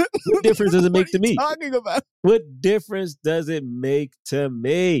 miss? What difference does it make to me? Talking about? What difference does it make to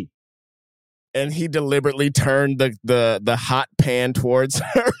me? And he deliberately turned the hot pan towards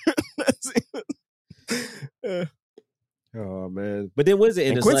her. Oh man! But then what is it?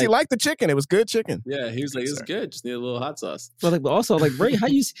 And Quincy liked the chicken. It was good chicken. Yeah, he was like, it was good. Just need a little hot sauce. But also, Ray, how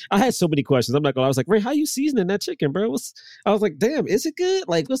you? I had so many questions. I'm not gonna. I was like, Ray, how you seasoning that chicken, bro? I was like, damn, is it good?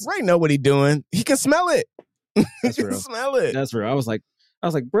 Like, Ray know what he doing. He can smell it. That's he real. can smell it. That's real. I was like,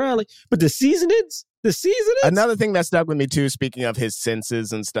 bro, but the seasonings. Another thing that stuck with me too, speaking of his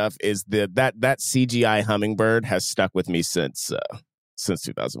senses and stuff, is that CGI hummingbird has stuck with me since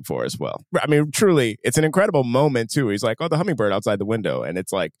 2004 as well. I mean, truly, it's an incredible moment too. He's like, oh, the hummingbird outside the window, and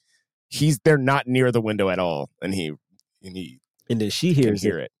it's like they're not near the window at all, and then she hears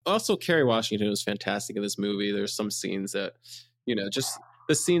it. Also, Kerry Washington was fantastic in this movie. There's some scenes that, just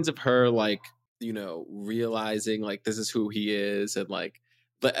the scenes of her realizing like this is who he is, and like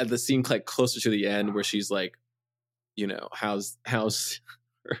the scene like closer to the end where she's like, how's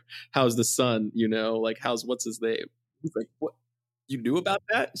the son, like what's his name? He's like, what? You knew about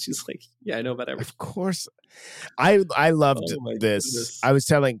that? She's like, yeah, I know about everything. Of course. I loved this. Goodness. I was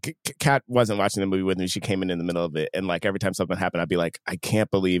telling, Kat wasn't watching the movie with me. She came in the middle of it. And like every time something happened, I'd be like, I can't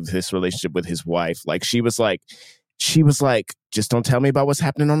believe this relationship with his wife. Like she was like, just don't tell me about what's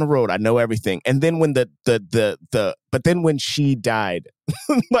happening on the road. I know everything. And then when but then when she died,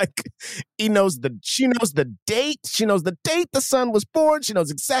 like she knows the date. She knows the date the son was born. She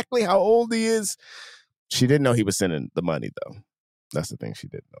knows exactly how old he is. She didn't know he was sending the money though. That's the thing she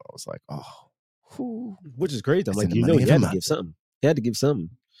didn't know. I was like, oh. Which is great. I'm like, he had to give something. He had to give something.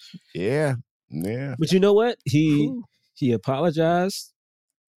 Yeah. But you know what? He apologized.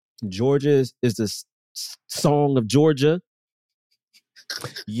 Georgia is the song of Georgia.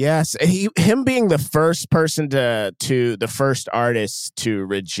 Yes. Him being the first person the first artist to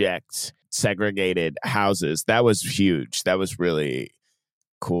reject segregated houses. That was huge. That was really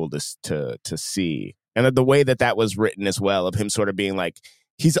cool to see. And the way that was written as well, of him sort of being like,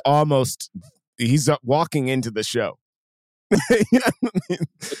 he's walking into the show.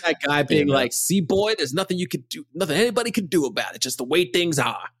 That guy being like, see, boy, there's nothing you could do, nothing anybody can do about it, just the way things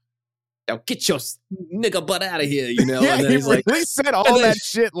are. Now get your nigga butt out of here, Yeah, and then he's like, he said all that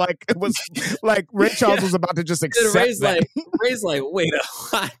shit like it was like Ray Charles was about to just accept that. Ray's like, wait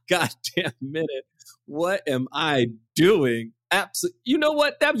a goddamn minute. What am I doing? Absolutely. You know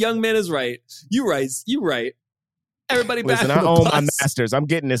what? That young man is right. You right. Everybody back. Listen, I own my masters. I'm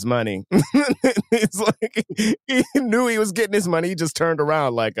getting this money. It's like he knew he was getting his money. He just turned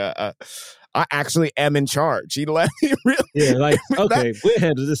around like I actually am in charge. He left. He really, yeah, like okay, we'll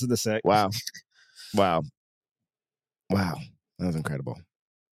handle this in a sec. Wow. That was incredible.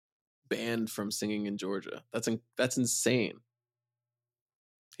 Banned from singing in Georgia. That's insane.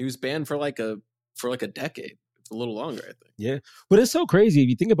 He was banned for like a decade. A little longer, I think. Yeah. But it's so crazy if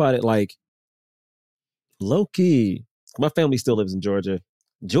you think about it, like low key. My family still lives in Georgia.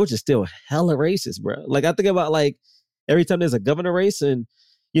 Georgia's still hella racist, bro. Like I think about like every time there's a governor race and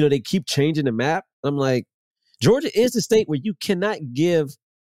they keep changing the map. I'm like, Georgia is the state where you cannot give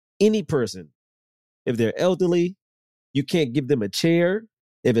any person, if they're elderly, you can't give them a chair.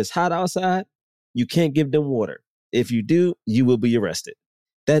 If it's hot outside, you can't give them water. If you do, you will be arrested.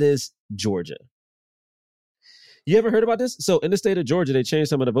 That is Georgia. You ever heard about this? So in the state of Georgia, they changed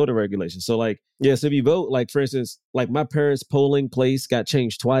some of the voter regulations. So so if you vote, like for instance, like my parents' polling place got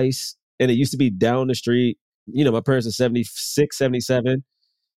changed twice and it used to be down the street. My parents are 76, 77.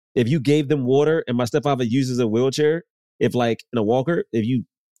 If you gave them water and my stepfather uses a wheelchair, if like in a walker, if you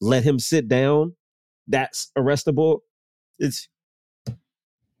let him sit down, that's arrestable. It's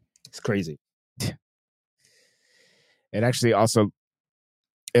crazy. It actually also,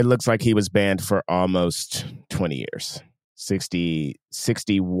 it looks like he was banned for almost 20 years,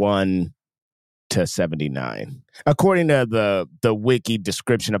 61 to 79, according to the wiki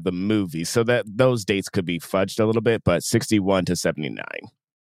description of the movie. So that those dates could be fudged a little bit, but 61 to 79.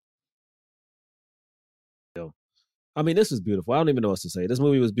 I mean, this was beautiful. I don't even know what to say. This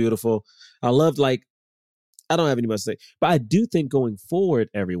movie was beautiful. I loved, I don't have any much to say, but I do think going forward,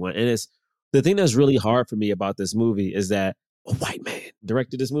 everyone, and it's the thing that's really hard for me about this movie is that a white man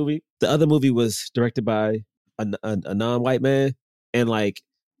directed this movie. The other movie was directed by a non-white man. And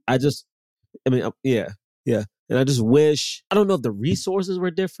yeah. And I just wish, I don't know if the resources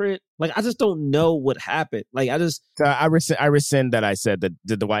were different. Like, I just don't know what happened. Like, I rescind that I said that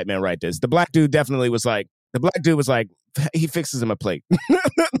did the white man write this. The black dude definitely was like, he fixes him a plate.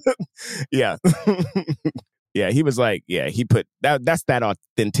 Yeah. Yeah, he was like, he put that's that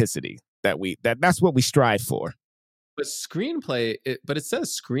authenticity that's what we strive for. But screenplay, but it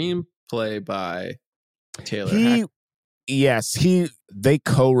says screenplay by Taylor. They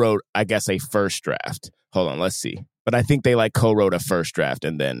co-wrote, I guess, a first draft. Hold on, let's see. But I think they like co-wrote a first draft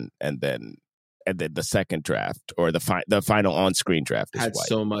and then the second draft or the final on-screen draft is had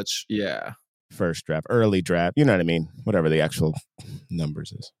so much, first draft, early draft, you know what I mean? Whatever the actual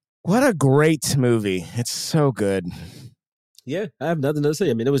numbers is. What a great movie. It's so good. Yeah, I have nothing to say.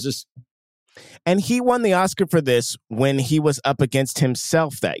 I mean, it was just... And he won the Oscar for this when he was up against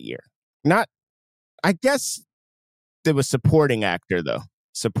himself that year. Not, I guess there was supporting actor, though.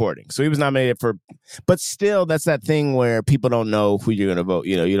 Supporting. So he was nominated for... But still, that's that thing where people don't know who you're going to vote.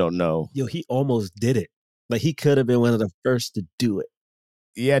 You know, you don't know. Yo, he almost did it. Like, he could have been one of the first to do it.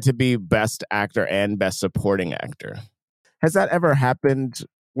 Yeah, to be best actor and best supporting actor. Has that ever happened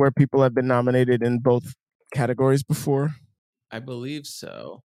where people have been nominated in both categories before? I believe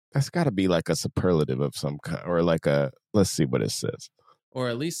so. That's got to be like a superlative of some kind, or like let's see what it says. Or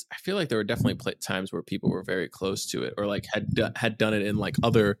at least I feel like there were definitely times where people were very close to it, or like had done it in like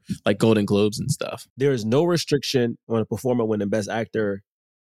other like Golden Globes and stuff. There is no restriction on a performer winning Best Actor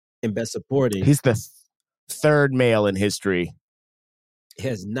and Best Supporting. He's the third male in history. It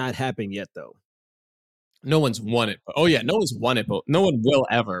has not happened yet, though. No one's won it. Oh yeah, no one's won it, but no one will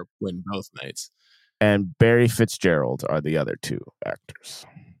ever win both nights. And Barry Fitzgerald are the other two actors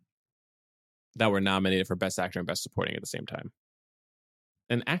that were nominated for Best Actor and Best Supporting at the same time.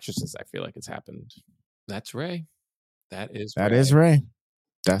 And actresses, I feel like it's happened. That's Ray. That is Ray.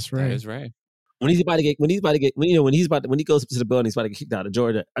 That's Ray. That is Ray. When he goes to the building, he's about to get kicked out of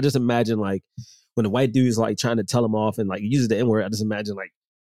Georgia. I just imagine like when the white dude's like trying to tell him off and like uses the N-word. I just imagine like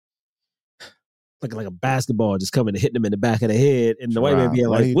a basketball just coming and hitting him in the back of the head, and the white man being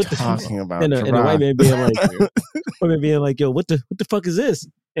like, "What the talking about?" And the white man being like, "Yo, what the fuck is this?"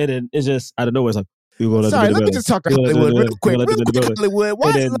 And then it's just out of nowhere, it's like, sorry, let me just talk Hollywood real quick. Hollywood.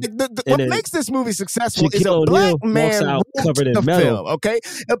 Why, what makes this movie successful is a black man wrote the film, okay?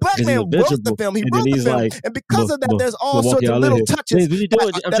 A black man wrote the film. He wrote the film. And because of that, there's all sorts of little touches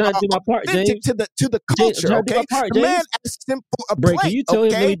that are authentic to the culture, okay? The man asked him for a plate,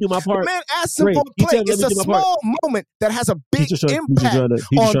 okay? The man asked him for a plate. It's a small moment that has a big impact on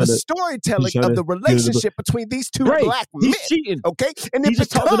the storytelling of the relationship between these two black men, okay? And he's just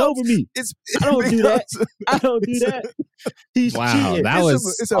talking over me. I don't do that. I don't do that. He's cheating. That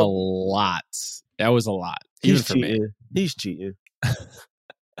was a lot. That was a lot. Even for me. He's cheating.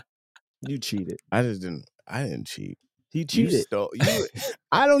 You cheated. I didn't cheat. He cheated.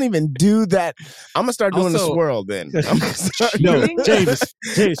 I don't even do that. I'm gonna start doing the swirl then. No, James,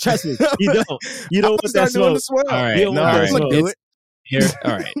 trust me. You don't. You don't want that doing the swirl. All right. I'm gonna do it. Here,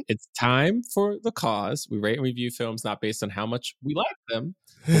 all right. It's time for the cause. We rate and review films not based on how much we like them,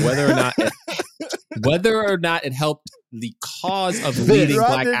 but whether or not it helped the cause of leading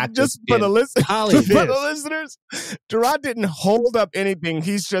black actors. Just for the listeners, Gerard didn't hold up anything.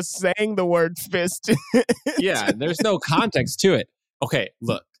 He's just saying the word fist. Yeah, there's no context to it. Okay,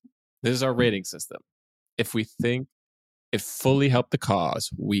 look, this is our rating system. If we think it fully helped the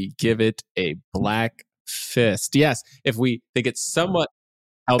cause, we give it a black fist. Yes, if we think it somewhat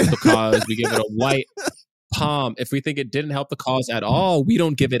helped the cause, we give it a white palm. If we think it didn't help the cause at all, we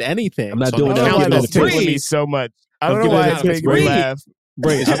don't give it anything. I'm not doing that. I'm not tickling me so much. I don't know why it's making me laugh.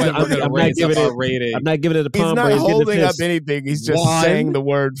 I'm not giving it a palm. He's not holding up anything. He's just saying the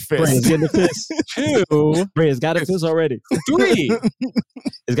word fist. It's getting a fist. 2. It's got a fist already. 3.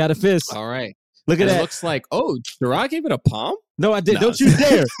 It's got a fist. All right. Look at that. It looks like, Gerard gave it a palm? No, I did. No. Don't you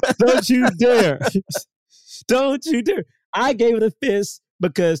dare. Don't you dare. Don't you dare. I gave it a fist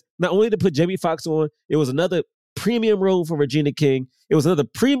because not only to put Jamie Foxx on, it was another premium role for Regina King. It was another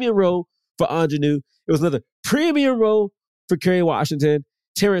premium role for Ingenue. It was another premium role for Kerry Washington.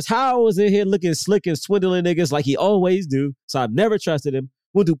 Terrence Howard was in here looking slick and swindling niggas like he always do. So I've never trusted him.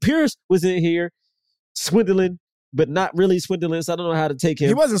 Wendell Pierce was in here swindling, but not really swindling. So I don't know how to take him.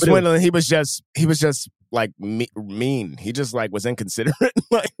 He wasn't swindling. He was just like mean. He just like was inconsiderate.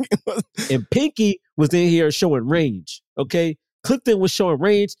 And Pinky was in here showing range. Okay, Clifton was showing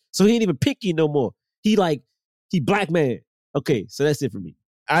range, so he ain't even Pinky no more. He black man. Okay, so that's it for me.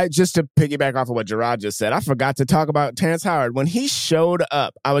 Just to piggyback off of what Gerard just said, I forgot to talk about Terrence Howard. When he showed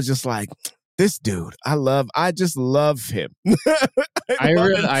up, I was just like, this dude, I just love him.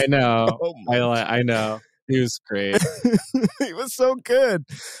 I know. So I know. He was great. He was so good.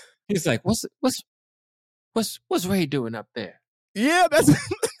 He's like, what's Ray doing up there? Yeah,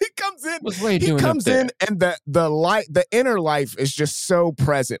 he comes comes in. What's Ray He doing comes up there? in, and the inner life is just so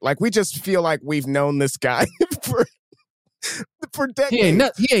present. Like we just feel like we've known this guy for decades. He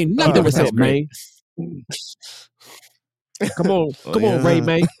ain't nothing with his man. Come on, Ray,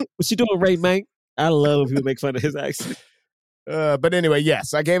 man. What you doing, Ray, man? I love people make fun of his accent. But anyway,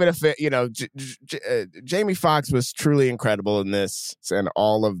 yes, I gave it a fit. You know, Jamie Foxx was truly incredible in this, and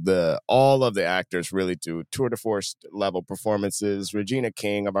all of the actors really do tour de force level performances. Regina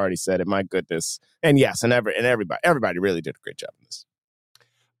King, I've already said it. My goodness, and yes, and everybody really did a great job in this.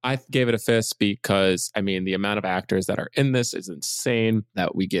 I gave it a fist because, I mean, the amount of actors that are in this is insane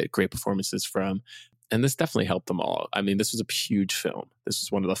that we get great performances from. And this definitely helped them all. I mean, this was a huge film. This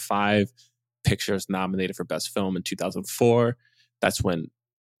was one of the 5 pictures nominated for Best Film in 2004. That's when,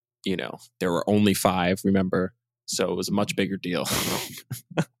 you know, there were only 5, remember? So it was a much bigger deal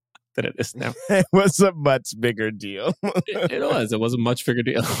than it is now. It was a much bigger deal. It was. It was a much bigger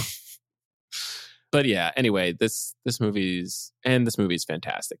deal. But yeah, anyway, this movie's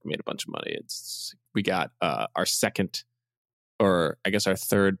fantastic. It made a bunch of money. We got our second, or I guess our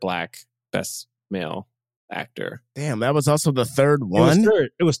third Black Best Male Actor. Damn, that was also the third one.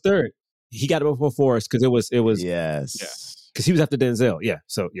 It was third. He got it before Forrest because it was yes, because he was after Denzel. Yeah,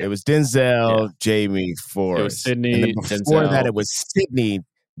 so yeah. It was Denzel, Jamie, Forrest. It was Sidney. And then before that, it was Sidney.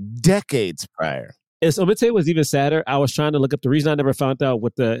 Decades prior. And so I'm gonna tell you what's even sadder. I was trying to look up the reason I never found out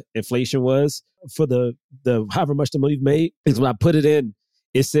what the inflation was for the however much the movie made is when I put it in.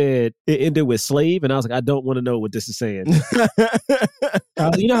 It said it ended with slave, and I was like, I don't want to know what this is saying.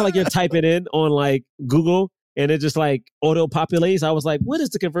 You know how like you're typing in on like Google and it just like auto populates. I was like, what is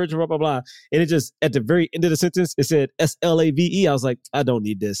the conversion? Blah blah blah. And it just at the very end of the sentence it said SLAVE. I was like, I don't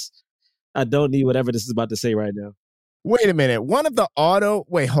need this. I don't need whatever this is about to say right now. Wait a minute.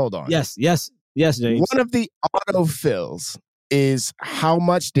 Hold on. Yes, James. One of the autofills is how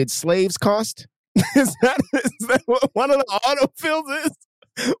much did slaves cost? Is that what one of the autofills is?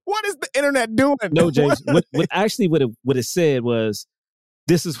 What is the internet doing? No, James. what it said was,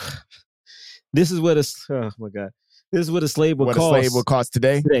 this is what oh my God. This is what a slave would cost. What a slave would cost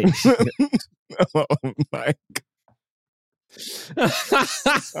today? Oh my God.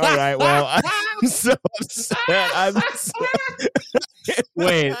 All right, well, I'm so upset.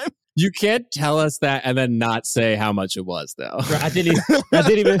 Wait, you can't tell us that and then not say how much it was, though. I didn't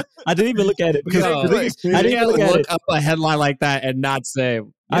even look at it because I didn't even look up a headline like that and not say.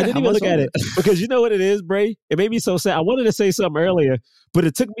 I didn't even look at it because you know what it is, Bray. It made me so sad. I wanted to say something earlier, but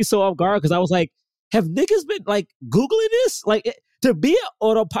it took me so off guard because I was like, "Have niggas been like Googling this? Like to be an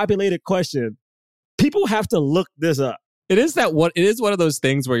auto-populated question, people have to look this up." It is one of those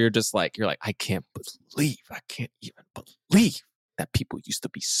things where you're like, I can't even believe that people used to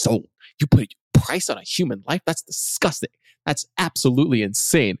be sold. You put a price on a human life? That's disgusting. That's absolutely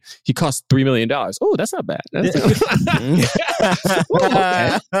insane. He cost $3 million. Oh, that's not bad. That's okay.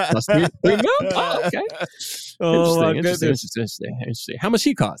 Plus $3 million? Oh, okay. Oh, Interesting. How much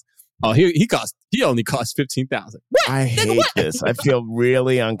he cost? Oh, he only cost $15,000. I hate this. I feel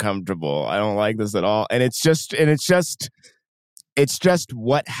really uncomfortable. I don't like this at all. And it's just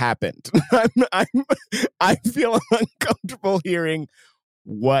what happened. I feel uncomfortable hearing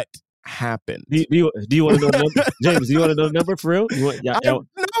what happened. Do you want to know the number? James, do you want to know the number for real? No, I don't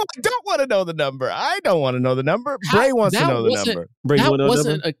want to know the number. I don't want to know the number. Bray wants to know the number. Bray, you want to know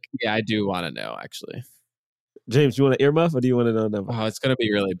the number? Yeah, I do want to know, actually. James, you want to earmuff or do you want to know the number? Oh, it's going to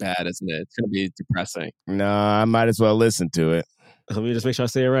be really bad, isn't it? It's going to be depressing. No, I might as well listen to it. Let me just make sure I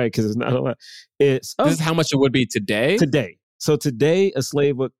say it right because it's not a lot. This is how much it would be today? Today. So today, a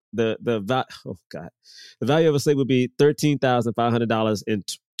slave would the value of a slave would be $13,500 in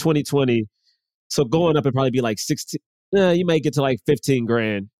 2020. So going up, it'd probably be like 16. You might get to like 15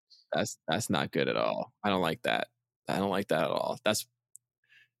 grand. That's not good at all. I don't like that. I don't like that at all. That's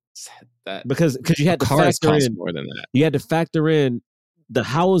that because you had to factor in more than that. You had to factor in the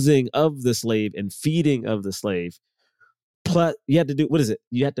housing of the slave and feeding of the slave. Plus, you had to do, what is it?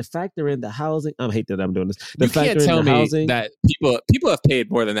 You had to factor in the housing. I hate that I'm doing this. You can't tell me that people have paid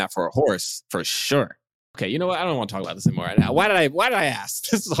more than that for a horse, for sure. Okay, you know what? I don't want to talk about this anymore. Why did I ask?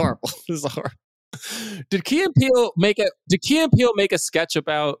 This is horrible. Did Key and Peele make a sketch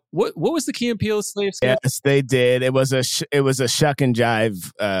about what was the Key and Peele slave sketch? Yes, they did. It was a shuck and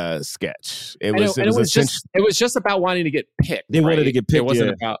jive sketch. It was just about wanting to get picked. They wanted to get picked. It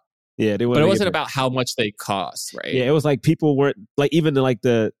wasn't about. Yeah, but it wasn't about how much they cost, right? Yeah, it was like people weren't like even like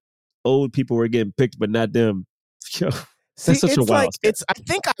the old people were getting picked, but not them. Yo, that's such a wild sketch. I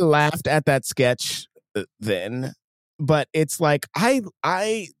think I laughed at that sketch then, but it's like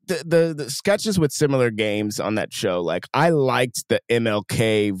the sketches with similar games on that show. Like I liked the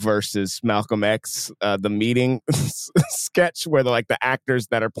MLK versus Malcolm X, the meeting sketch where the actors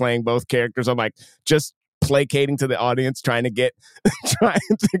that are playing both characters are like just placating to the audience, trying to get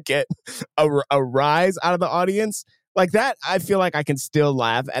a rise out of the audience. Like that, I feel like I can still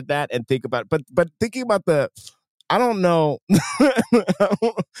laugh at that and think about it. But thinking about I don't know.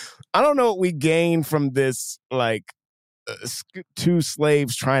 I don't know what we gain from this, two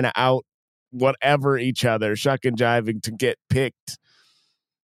slaves trying to out whatever each other, shuck and jiving to get picked.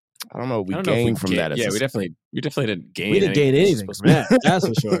 I don't know what we gain from that. Yeah, we definitely didn't gain. We didn't gain anything from that. That's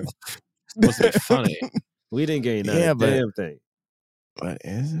for sure. It's supposed to be funny. We didn't gain a damn thing. What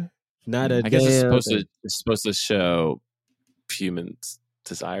is it? Not a I guess damn it's thing. supposed to show humans'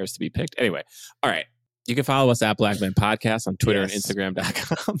 desires to be picked. Anyway, all right. You can follow us at Black Men Podcast on Twitter and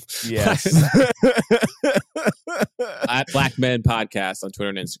Instagram.com. Yes. At Black Men Podcast on Twitter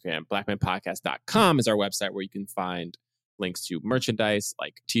and Instagram. BlackmenPodcast.com is our website where you can find links to merchandise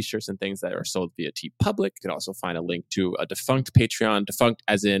like t-shirts and things that are sold via TeePublic. You can also find a link to a defunct Patreon. Defunct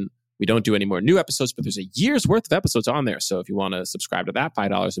as in we don't do any more new episodes, but there's a year's worth of episodes on there. So if you want to subscribe to that,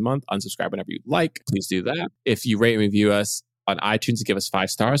 $5 a month, unsubscribe whenever you like, please do that. If you rate and review us on iTunes and give us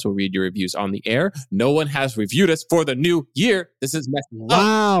 5 stars, we'll read your reviews on the air. No one has reviewed us for the new year. This is messed up.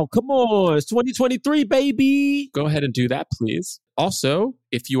 Wow, come on. It's 2023, baby. Go ahead and do that, please. Also,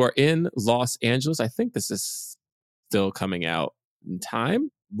 if you are in Los Angeles, I think this is still coming out in time.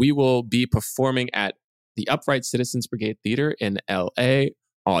 We will be performing at the Upright Citizens Brigade Theater in LA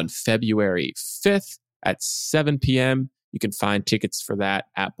on February 5th at 7 p.m. You can find tickets for that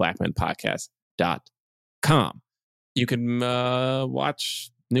at blackmenpodcast.com. You can watch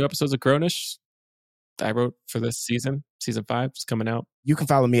new episodes of Grownish I wrote for this season. Season 5 is coming out. You can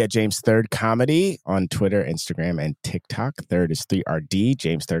follow me at James Third Comedy on Twitter, Instagram, and TikTok. Third is 3RD,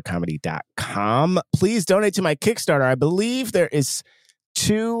 jamesthirdcomedy.com. Please donate to my Kickstarter. I believe there is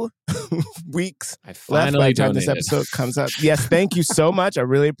 2 weeks left by the time this episode comes out. Yes, thank you so much. I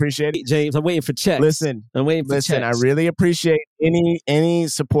really appreciate it. James, I'm waiting for checks. Listen, checks. I really appreciate any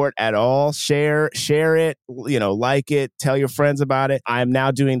support at all. Share it, like it, tell your friends about it. I'm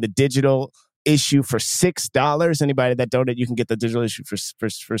now doing the digital issue for $6. Anybody that donate, you can get the digital issue for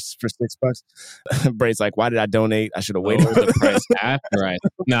 $6. Bray's like, why did I donate? I should have waited for the price after. I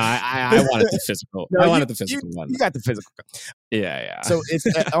wanted the physical. No, I wanted the physical one. You got the physical. Yeah. So it's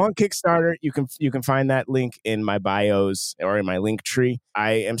on Kickstarter. You can find that link in my bios or in my link tree.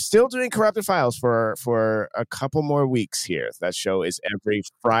 I am still doing Corrupted Files for a couple more weeks here. That show is every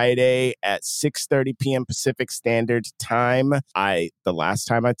Friday at 6:30 p.m. Pacific Standard Time. The last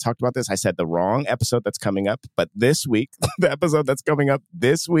time I talked about this, I said the wrong episode that's coming up, but this week, the episode that's coming up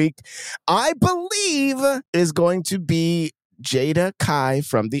this week, I believe is going to be Jada Kai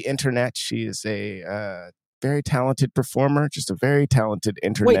from the internet. She is a very talented performer, just a very talented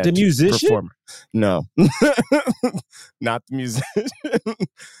internet Wait, the musician? performer. No, not the musician.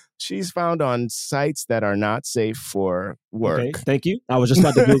 She's found on sites that are not safe for work. Okay, thank you. I was just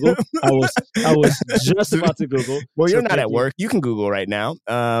about to Google. I was just about to Google. Well, you're not at work. You can Google right now.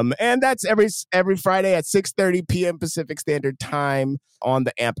 And that's every Friday at 6:30 p.m. Pacific Standard Time on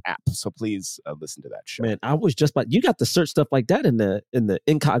the AMP app. So please listen to that show. Man, I was just about. You got to search stuff like that in the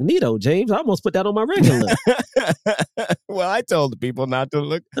incognito, James. I almost put that on my regular. Well, I told the people not to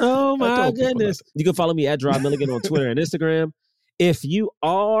look. Oh my goodness! You can follow me at Dry Milligan on Twitter and Instagram. If you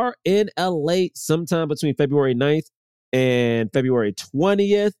are in LA sometime between February 9th and February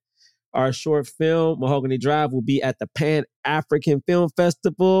 20th, our short film, Mahogany Drive, will be at the Pan-African Film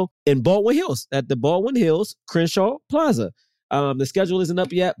Festival in Baldwin Hills, at the Baldwin Hills Crenshaw Plaza. The schedule isn't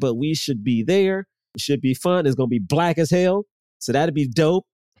up yet, but we should be there. It should be fun. It's going to be black as hell, so that'll be dope.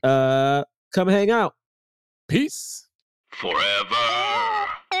 Come hang out. Peace. Forever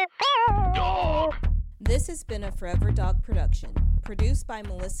Dog. This has been a Forever Dog production, produced by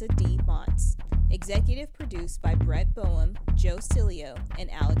Melissa D. Montz, executive produced by Brett Boehm, Joe Cilio,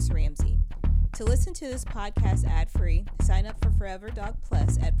 and Alex Ramsey. To listen to this podcast ad-free, sign up for Forever Dog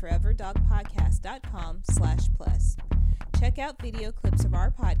Plus at foreverdogpodcast.com/plus. Check out video clips of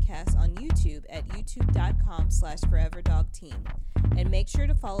our podcast on YouTube at youtube.com/foreverdogteam. And make sure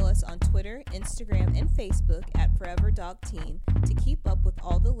to follow us on Twitter, Instagram, and Facebook at Forever Dog Team to keep up with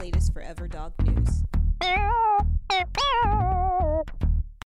all the latest Forever Dog news.